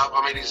 wells up.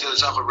 I mean,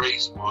 there's other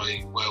reasons why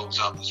he wells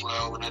up as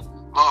well. And then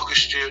Marcus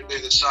Stewart do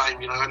the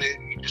same, you know, and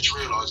you just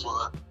realise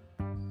what a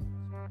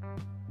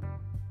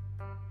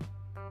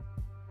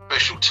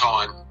special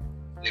time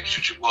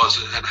Ipswich was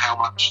and how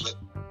much that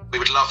we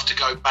would love to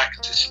go back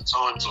to some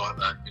times like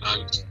that, you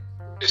know.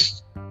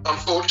 It's,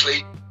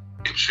 unfortunately,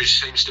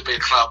 Ipswich seems to be a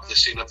club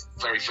that's in a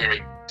very,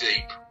 very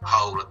deep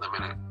hole at the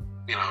minute,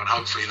 you know, and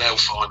hopefully they'll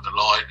find the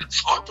light and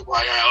find the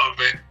way out of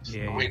it,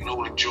 and we can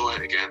all enjoy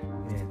it again.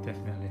 Yeah,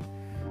 definitely.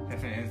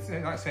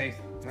 And I'd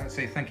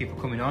say thank you for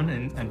coming on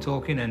and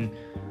talking, and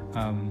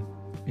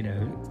you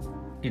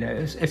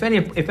know, if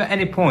at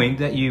any point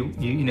that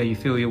you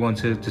feel you want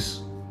to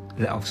just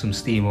let off some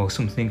steam or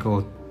something,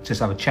 or just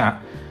have a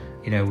chat,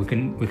 you know, we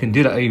can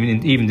do that,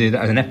 even do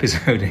that as an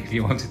episode if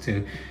you wanted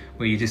to,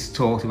 where you just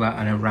talked about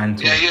and a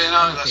rant.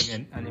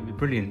 And it'd be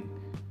brilliant.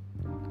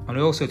 And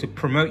also to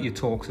promote your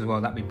talks as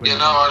well, that'd be brilliant.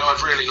 Yeah, no,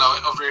 I'd really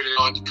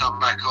like to come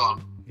back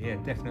on. Yeah,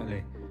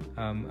 definitely.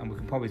 And we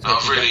can probably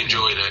talk. I've really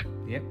enjoyed it.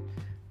 Yep.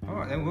 All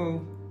right,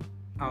 then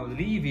I'll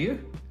leave you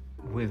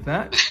with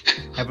that,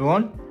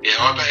 everyone. Yeah,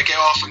 I better get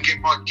off and get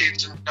my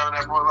kids and go and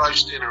have my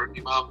roast dinner at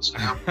your mum's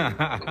now.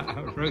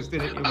 Roast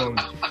dinner at your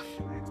mum's.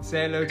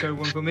 Say hello to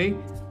everyone for me,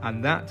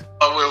 and that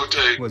I will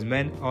do. Was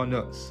Men Are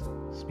Nuts.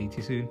 Speak to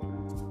you soon.